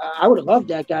field. I would have loved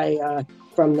that guy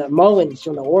from the Mullins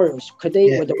from the Orioles. Would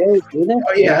the Orioles do that?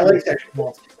 Oh yeah, I like that.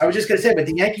 I was just gonna say, but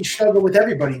the Yankees struggle with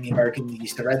everybody in the American League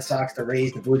East. The Red Sox, the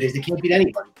Rays, the Blue Jays. They can't beat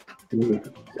anybody.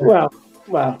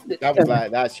 Well, that was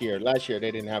last year. Last year they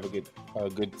didn't have a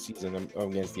good season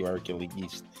against the American League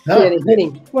East. No. Yeah, they're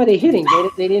hitting. Well, they're hitting.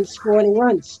 They didn't score any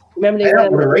runs. Remember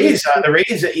the Rays. The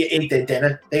Rays ate their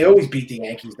dinner. They always beat the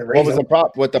Yankees. The Rays.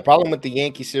 What the problem with the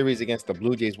Yankee series against the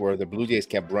Blue Jays were? The Blue Jays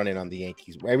kept running on the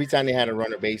Yankees. Every time they had a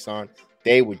runner base on,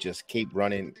 they would just keep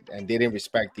running, and they didn't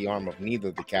respect the arm of neither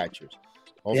of the catchers.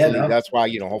 Hopefully, that's why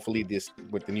hopefully this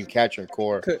with the new catcher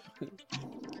core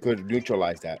could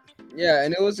neutralize that. Yeah,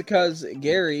 and it was because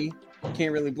Gary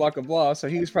can't really block a ball, so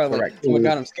he was probably like what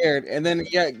got him scared. And then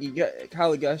you got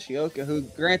Kyle Higashioka, who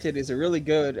granted is really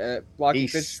good at blocking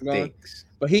pitches,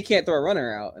 but he can't throw a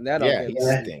runner out, and that he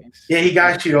stinks. Yeah,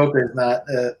 Higashioka is not.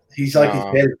 He's like his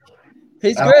bed.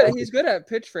 He's good. He's good at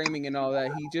pitch framing and all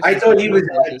that. I thought he was.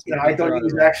 I thought he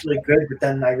was actually good, but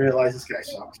then I realized this guy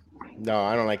sucks. No,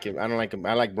 I don't like him. I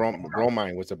like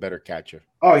Bromine was a better catcher.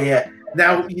 Oh yeah.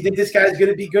 Now you think this guy's going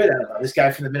to be good? I don't know. This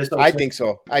guy from the Minnesota. I think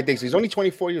so. He's only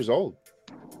 24 years old.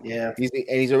 Yeah.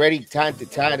 He's already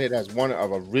touted as one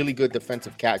of a really good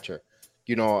defensive catcher.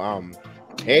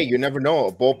 Hey, you never know.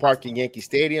 A ballpark in Yankee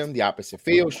Stadium, the opposite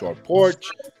field, short porch,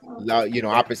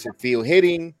 opposite field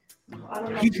hitting.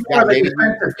 He's more like a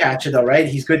defensive catcher, though, right?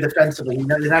 He's good defensively. He's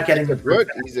not getting good.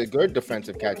 He's a good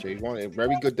defensive catcher. He's one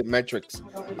very good metrics,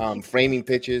 framing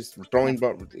pitches, throwing.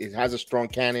 It has a strong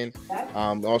cannon.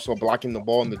 Also blocking the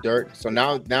ball in the dirt. So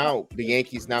now the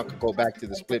Yankees could go back to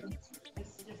the split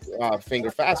finger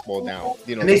fastball now.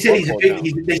 And they said he's a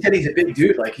big. They said he's a big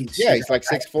dude. Like he's like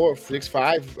 6'4",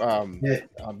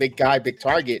 6'5", big guy, big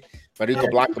target. But he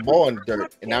could block the ball in the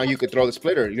dirt, and now you could throw the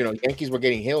splitter. Yankees were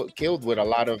getting killed with a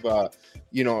lot of,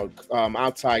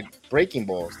 outside breaking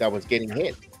balls that was getting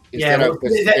hit.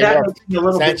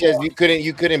 Sanchez,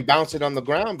 you couldn't bounce it on the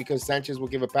ground because Sanchez will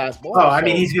give a pass ball. Oh, I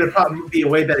mean, he's going to probably be a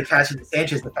way better catcher than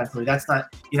Sanchez defensively. That's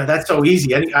not, that's so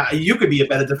easy. I think you could be a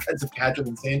better defensive catcher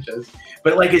than Sanchez.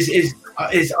 But like, is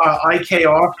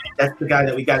IKR? That's the guy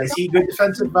that we got. Is he good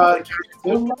defensive catcher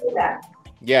too?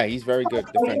 Yeah, he's very good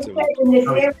defensively.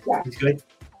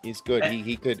 He's good.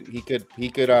 He's good. He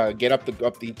could get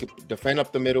up he could defend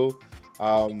up the middle,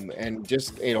 and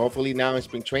just hopefully now in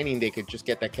spring training they could just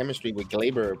get that chemistry with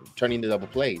Glaber turning the double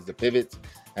plays, the pivots,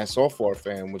 and so forth.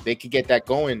 And if they could get that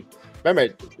going,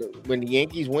 remember when the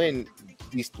Yankees win,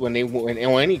 when they win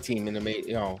any team in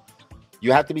the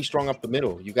you have to be strong up the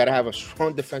middle. You got to have a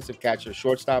strong defensive catcher,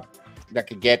 shortstop that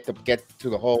could get to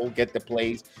the hole, get the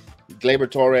plays.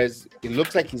 Gleyber Torres, it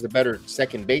looks like he's a better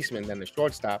second baseman than the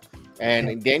shortstop.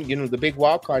 And then, the big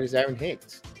wild card is Aaron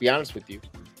Hicks, to be honest with you.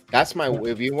 That's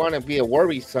if you want to be a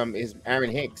worrisome, is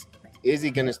Aaron Hicks. Is he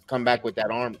going to come back with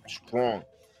that arm strong?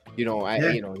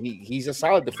 He's a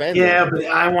solid defender. Yeah, but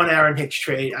I want Aaron Hicks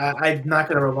trade. I'm not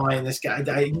going to rely on this guy.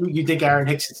 You think Aaron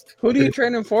Hicks is... Who do you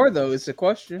trade him for, though, is the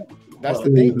question. That's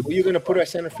the thing. Who are you going to put at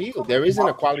center field? There isn't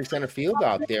a quality center field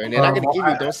out there. And they're not going to give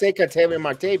you... Don't say Cartavia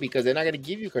Marte, because they're not going to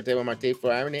give you Cartavia Marte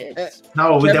for Aaron Hicks.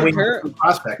 No, then we need a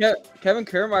prospect. Kevin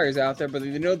Kiermaier is out there, but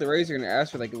the Rays are going to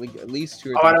ask for like at least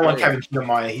 2 or 3. I don't want Kevin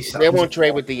Kiermaier. They won't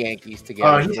trade with the Yankees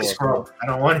together. He's a screw. I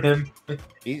don't want him.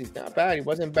 He's not bad. He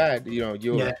wasn't bad.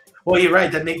 Well, you're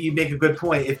right. You make a good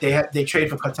point. If they trade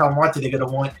for Cartel Marte, they're going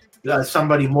to want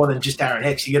somebody more than just Aaron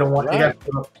Hicks. You're going to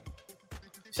want.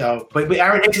 So, but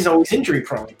Aaron Hicks is always injury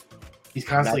prone. He's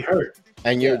constantly hurt.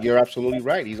 And you're absolutely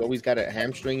right. He's always got a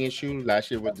hamstring issue.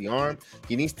 Last year with the arm,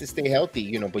 he needs to stay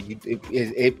healthy. But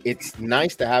it's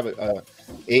nice to have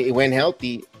when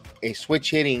healthy, a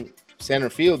switch hitting center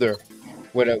fielder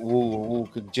who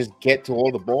could just get to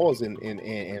all the balls and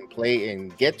play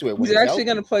and get to it. He's actually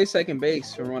going to play second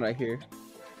base, from what I hear.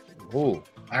 Who?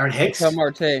 Aaron Hicks? Cartel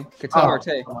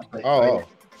Marte. Oh.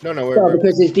 No.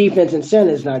 Because his defense in center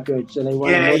is not good, so they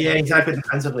want. Yeah, he's not good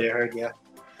defensively. I heard. Yeah.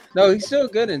 No, he's still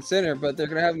good in center, but they're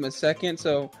gonna have him a second,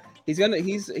 so he's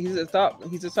a top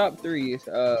 3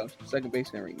 second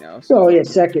baseman right now. So. Oh yeah,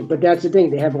 second, but that's the thing.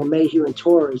 They have LeMahieu and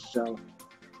Torres, so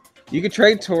you could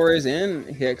trade Torres and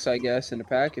Hicks, I guess, in the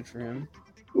package for him,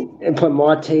 and put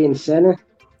Marte in center.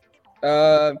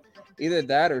 Either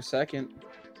that or second.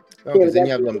 No, because then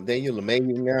you have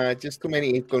LeMahieu. Just too many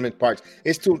inclement parts.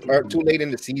 It's too late in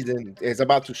the season. It's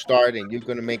about to start, and you're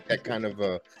going to make that kind of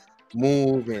a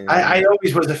move. And I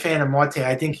always was a fan of Marte.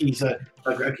 I think he's a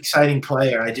exciting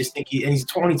player. I just think he's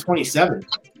 27.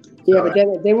 Yeah, but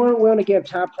then they weren't willing to give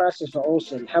top prices for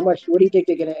Olsen. How much? What do you think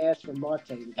they're going to ask for Marte,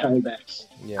 the Diamondbacks?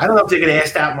 Yeah. I don't know if they're going to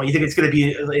ask that much. You think it's going to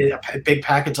be a big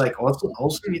package like Olsen?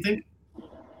 You think?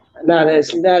 Not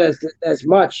as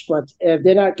much, but if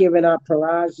they're not giving up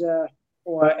Peraza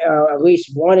or at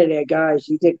least one of their guys,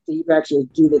 you think the D-backs will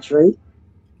do the trade?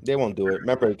 They won't do it.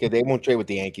 Remember, they won't trade with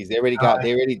the Yankees. They already got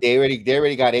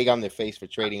egg on their face for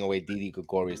trading away Didi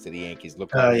Gregorius to the Yankees.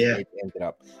 Look how it ended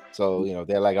up. So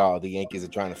they're like, oh, the Yankees are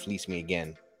trying to fleece me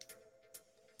again.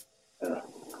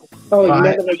 Oh,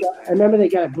 I remember they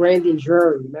got Brandon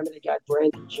Drury.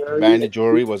 Brandon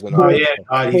Drury was an. Oh yeah,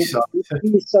 God, he sucked.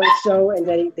 He's so, and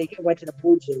then they went to the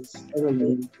Blue Jays. I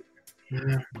remember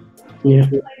him. Yeah.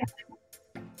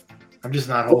 I'm just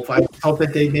not hopeful. I hope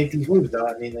that they make these moves, though.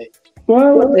 I mean, they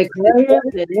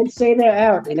didn't say they're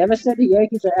out. They never said the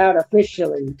Yankees are out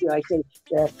officially. I think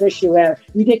they're officially out.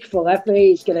 You think Felipe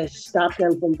is going to stop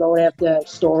them from going after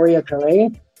Story or Correa?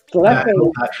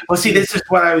 Well, see, this is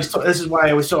why I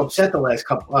was so upset the last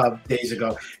couple of days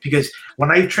ago, because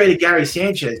when I traded Gary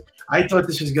Sanchez, I thought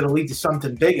this was going to lead to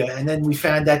something bigger, and then we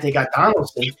found out they got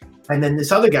Donaldson, and then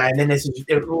this other guy, and then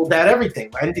it ruled out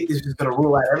everything. I didn't think this was going to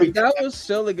rule out everything. That was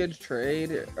still a good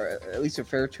trade, or at least a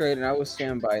fair trade, and I would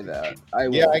stand by that. I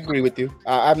agree with you.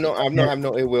 I have no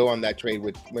ill will on that trade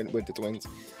with the Twins.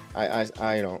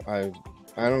 I don't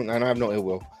have no ill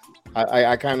will.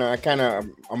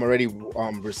 I'm already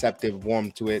receptive,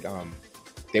 warm to it.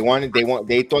 They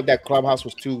thought that clubhouse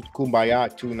was too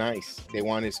kumbaya, too nice. They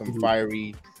wanted some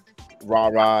fiery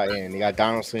rah, and they got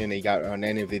Donaldson. And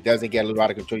then if it doesn't get a little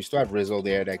out of control, you still have Rizzo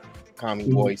there, that calming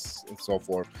voice and so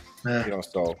forth.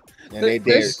 So and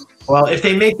well, if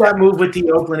they make that move with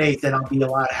the Oakland A's, then I'll be a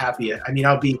lot happier. I mean,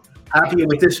 I'll be happier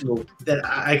with this move that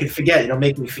I could forget. It'll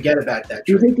make me forget about that.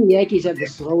 Do you think the Yankees have the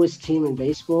slowest team in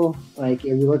baseball? Like,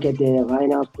 if you look at their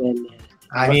lineup, and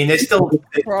I mean, it's still.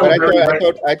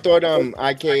 I thought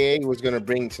IKA was going to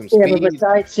bring some speed. Yeah, but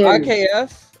besides him,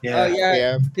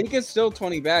 IKF, he gets still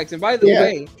 20 bags. And by the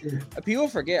way, people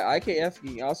forget IKF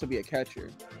can also be a catcher.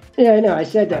 Yeah, I know. I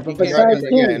said that, but besides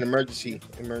him, an emergency.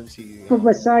 But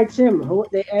besides him,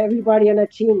 everybody on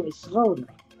that team is slow.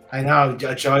 I know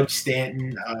Judge,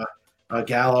 Stanton,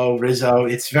 Gallo, Rizzo.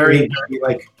 It's very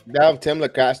like now. Tim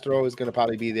LaCastro is going to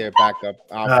probably be their backup.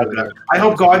 I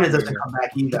hope Gardner doesn't come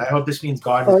back either. I hope this means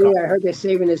Gardner. Oh yeah, I heard they're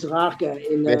saving his locker.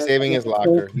 They're saving his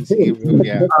locker.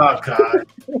 Oh God,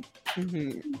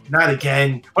 not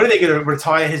again. What are they going to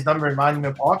retire his number in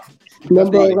Monument Park?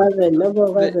 Number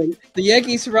 11. The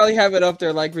Yankees probably have it up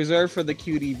there, like reserved for the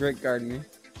cutie Brett Gardner.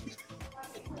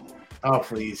 Oh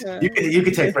please, you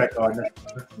could take Brett Gardner.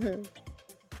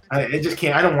 I just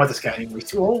can't. I don't want this guy anymore. He's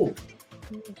too old.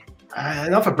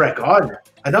 Enough of Brett Gardner.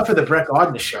 Enough of the Brett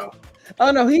Gardner show. Oh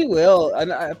no, he will.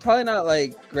 Probably not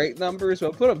like great numbers,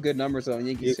 but put up good numbers on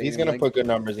Yankee Stadium. He's gonna put good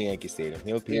numbers in Yankee Stadium.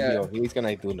 He's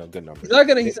gonna do good numbers.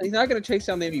 He's not gonna chase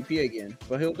down the MVP again,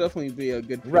 but he'll definitely be a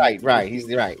good player. Right. He's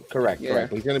right. Correct.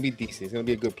 But he's gonna be decent. He's gonna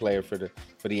be a good player for the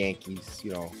Yankees.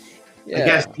 I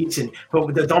guess decent,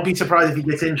 but don't be surprised if he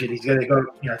gets injured. He's gonna go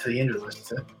to the injured list.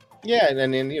 So. Yeah, and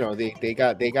then they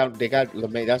got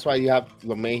LeMay. That's why you have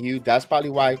LeMahieu. That's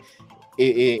probably why.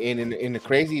 In the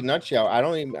crazy nutshell, I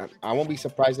won't be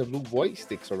surprised if Luke Voigt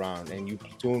sticks around and you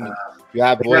platoon. You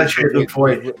have Voigt.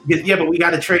 Yeah, but we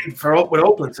got to trade with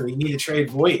Oakland, so we need to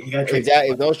trade Voigt. You got to trade.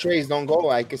 If those trades don't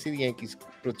go, I can see the Yankees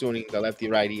platooning the lefty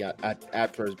righty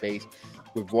at first base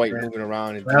with Voigt moving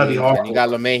around, and you got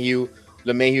LeMahieu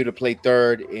to play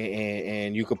third,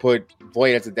 and you could put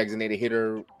Voigt as a designated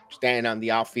hitter, standing on the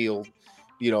outfield.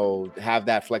 Have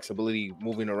that flexibility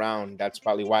moving around. That's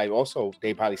probably why. Also,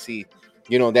 they probably see,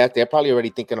 that they're probably already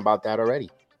thinking about that already.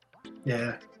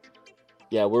 Yeah.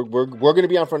 Yeah, we're going to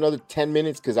be on for another 10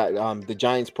 minutes because the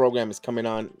Giants program is coming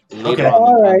on later. Okay.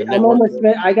 All right, I'm almost.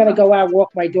 I got to go out and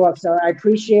walk my dog. So I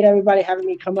appreciate everybody having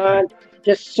me come on.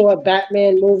 Just saw a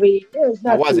Batman movie. It was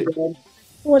not too bad.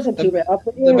 It wasn't too bad.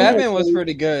 The Batman was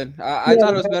pretty good. I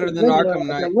thought it was better than Arkham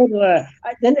Knight.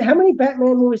 Then how many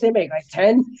Batman movies they make? Like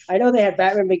 10? I know they had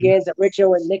Batman Begins, the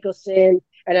Richard and Nicholson,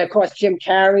 and of course Jim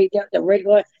Carrey, the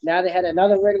Riddler. Now they had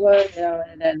another Riddler,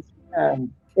 and then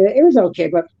it was okay.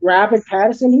 But Robert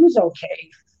Pattinson, he was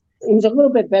okay. He was a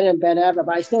little bit better than Ben Affleck,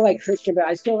 but I still like Christian. But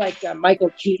I still like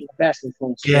Michael Keaton the best, of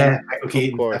course. Yeah, Michael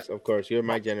Keaton. Of course, you're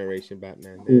my generation,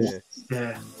 Batman.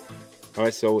 Yeah. All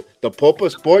right, so the Pope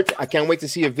of Sports. I can't wait to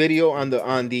see a video on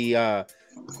the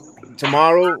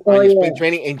tomorrow on your spring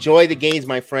training. Enjoy the games,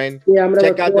 my friend. Yeah, I'm gonna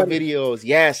check out the videos.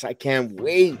 Yes, I can't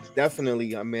wait.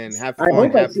 Definitely, man. Have fun. I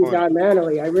hope I see Don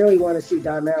Manley. I really want to see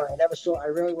Don Manley. I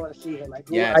really want to see him. I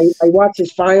watched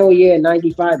his final year in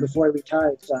 '95 before he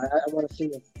retired, so I want to see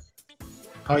him.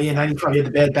 Oh yeah, 95. You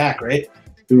had the bad back, right?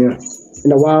 Yeah. In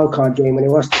the wild card game when they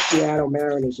lost to Seattle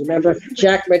Mariners. Remember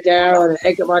Jack McDowell and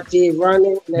Edgar Martinez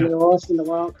running, and then they lost in the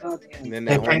wild card game. And then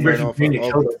that home run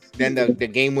then the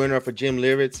game winner for Jim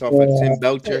Liritz off of Tim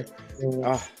Belcher.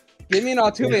 Yeah. Give me an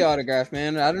Altuve autograph,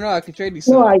 man. I don't know. I could trade you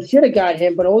No, some. I should have got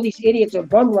him, but all these idiots are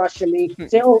bum rushing me.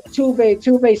 Say, oh,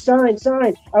 Altuve,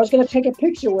 sign. I was going to take a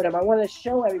picture with him. I wanted to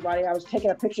show everybody I was taking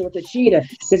a picture with the cheetah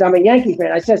because I'm a Yankee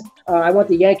fan. I says, I want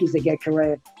the Yankees to get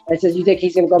Correa. I says, you think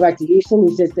he's going to go back to Houston?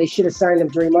 He says they should have signed him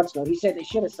 3 months ago. He said they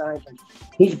should have signed him.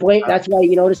 He's blatant. That's why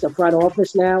you notice the front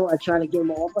office now are trying to give him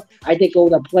an offer. I think all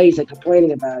the players are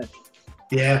complaining about it.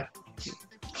 Yeah.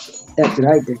 That's what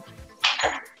I think.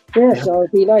 Yeah, so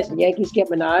it'd be nice. The Yankees get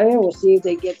Mania. We'll see if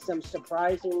they get some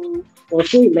surprising. We'll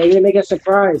see. Maybe they make a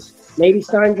surprise. Maybe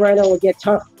Steinbrenner will get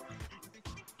tough.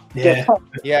 Yeah.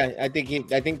 Yeah, I think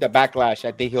the backlash.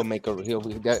 I think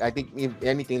I think if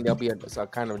anything, there'll be a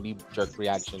kind of knee-jerk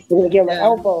reaction. We're gonna give him an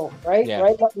elbow, right? Yeah.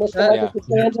 Right, Mr.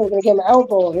 Costanza. We're gonna give him an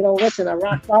elbow. You know, listen, a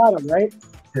rock bottom, right?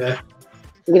 Yeah.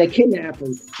 We're gonna kidnap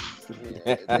him.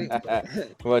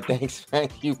 Well,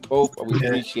 thank you, Pope. We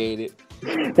appreciate it.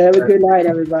 Have a good night,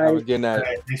 everybody. Have a good night. All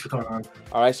right, thanks for coming on.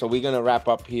 All right, so we're gonna wrap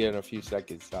up here in a few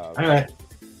seconds. All right.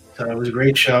 So it was a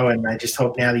great show, and I just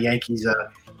hope now the Yankees,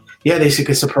 they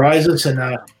could surprise us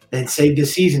and save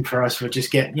this season for us. For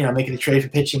just making a trade for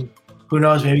pitching. Who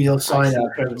knows? Maybe they'll sign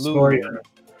Trevor Story on a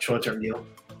short-term deal.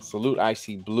 Salute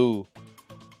Icy Blue.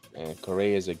 And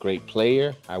Correa is a great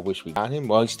player. I wish we got him.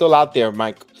 Well, he's still out there,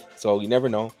 Mike. So you never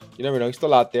know. He's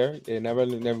still out there. We never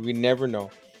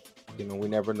know. We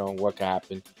never know what could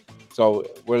happen. So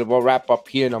we'll wrap up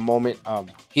here in a moment.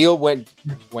 Heel,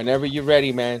 whenever you're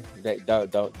ready, man.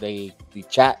 The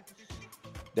chat,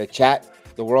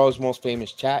 the world's most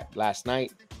famous chat last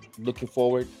night. Looking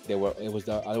forward. There was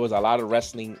a lot of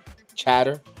wrestling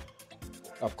chatter.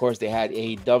 Of course, they had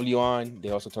AEW on. They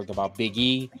also talked about Big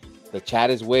E. The chat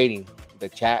is waiting. The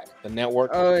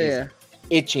network is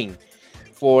itching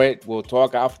for it. We'll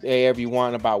talk after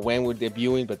everyone about when we're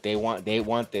debuting, but they love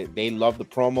the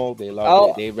promo. They love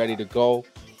it. They're ready to go.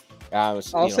 I'll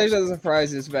save the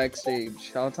surprises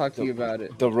backstage. I'll talk to you about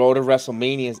it. The road to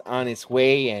WrestleMania is on its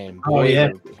way, and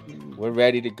we're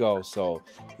ready to go. So,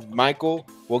 Michael,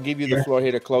 we'll give you the floor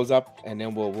here to close up, and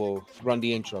then we'll run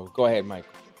the intro. Go ahead, Michael.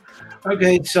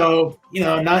 Okay, so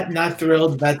not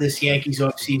thrilled about this Yankees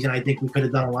offseason. I think we could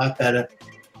have done a lot better,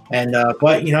 and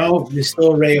but there's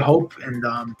still a ray of hope, and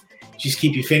just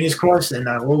keep your fingers crossed. And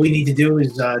all we need to do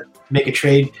is make a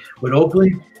trade with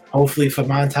Oakland, hopefully for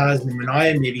Montaz and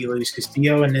Manaea, maybe Luis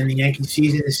Castillo, and then the Yankee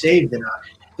season is saved. And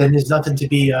then there's nothing to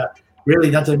be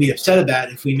upset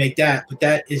about if we make that. But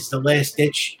that is the last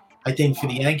ditch, I think, for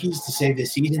the Yankees to save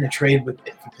this season, a trade for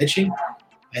pitching.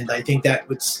 And I think that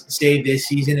would save this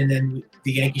season, and then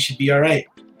the Yankees should be all right.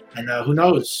 And who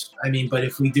knows? I mean, but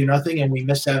if we do nothing and we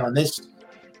miss out on this,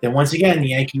 then once again, the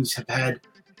Yankees have had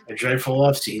a dreadful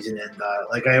offseason. And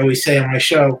like I always say on my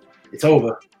show, it's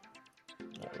over.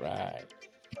 All right.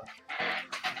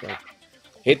 So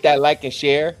hit that like and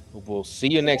share. We'll see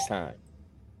you next time.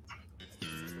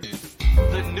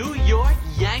 The New York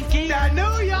Yankees? The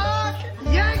New York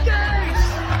Yankees!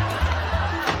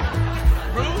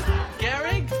 Ruth,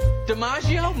 Gehrig,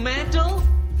 DiMaggio, Mantle,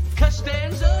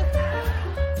 Costanza.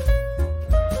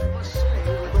 I must say,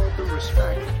 with all due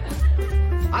respect,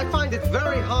 I find it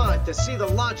very hard to see the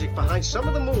logic behind some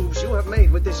of the moves you have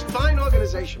made with this fine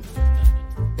organization.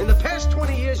 In the past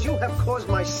 20 years, you have caused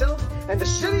myself and the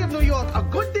city of New York a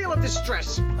good deal of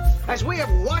distress, as we have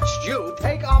watched you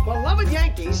take our beloved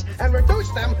Yankees and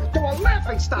reduce them to a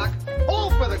laughingstock,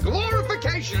 all for the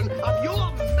glorification of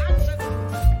your massive...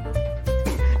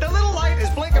 The little light is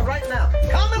blinking right now.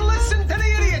 Come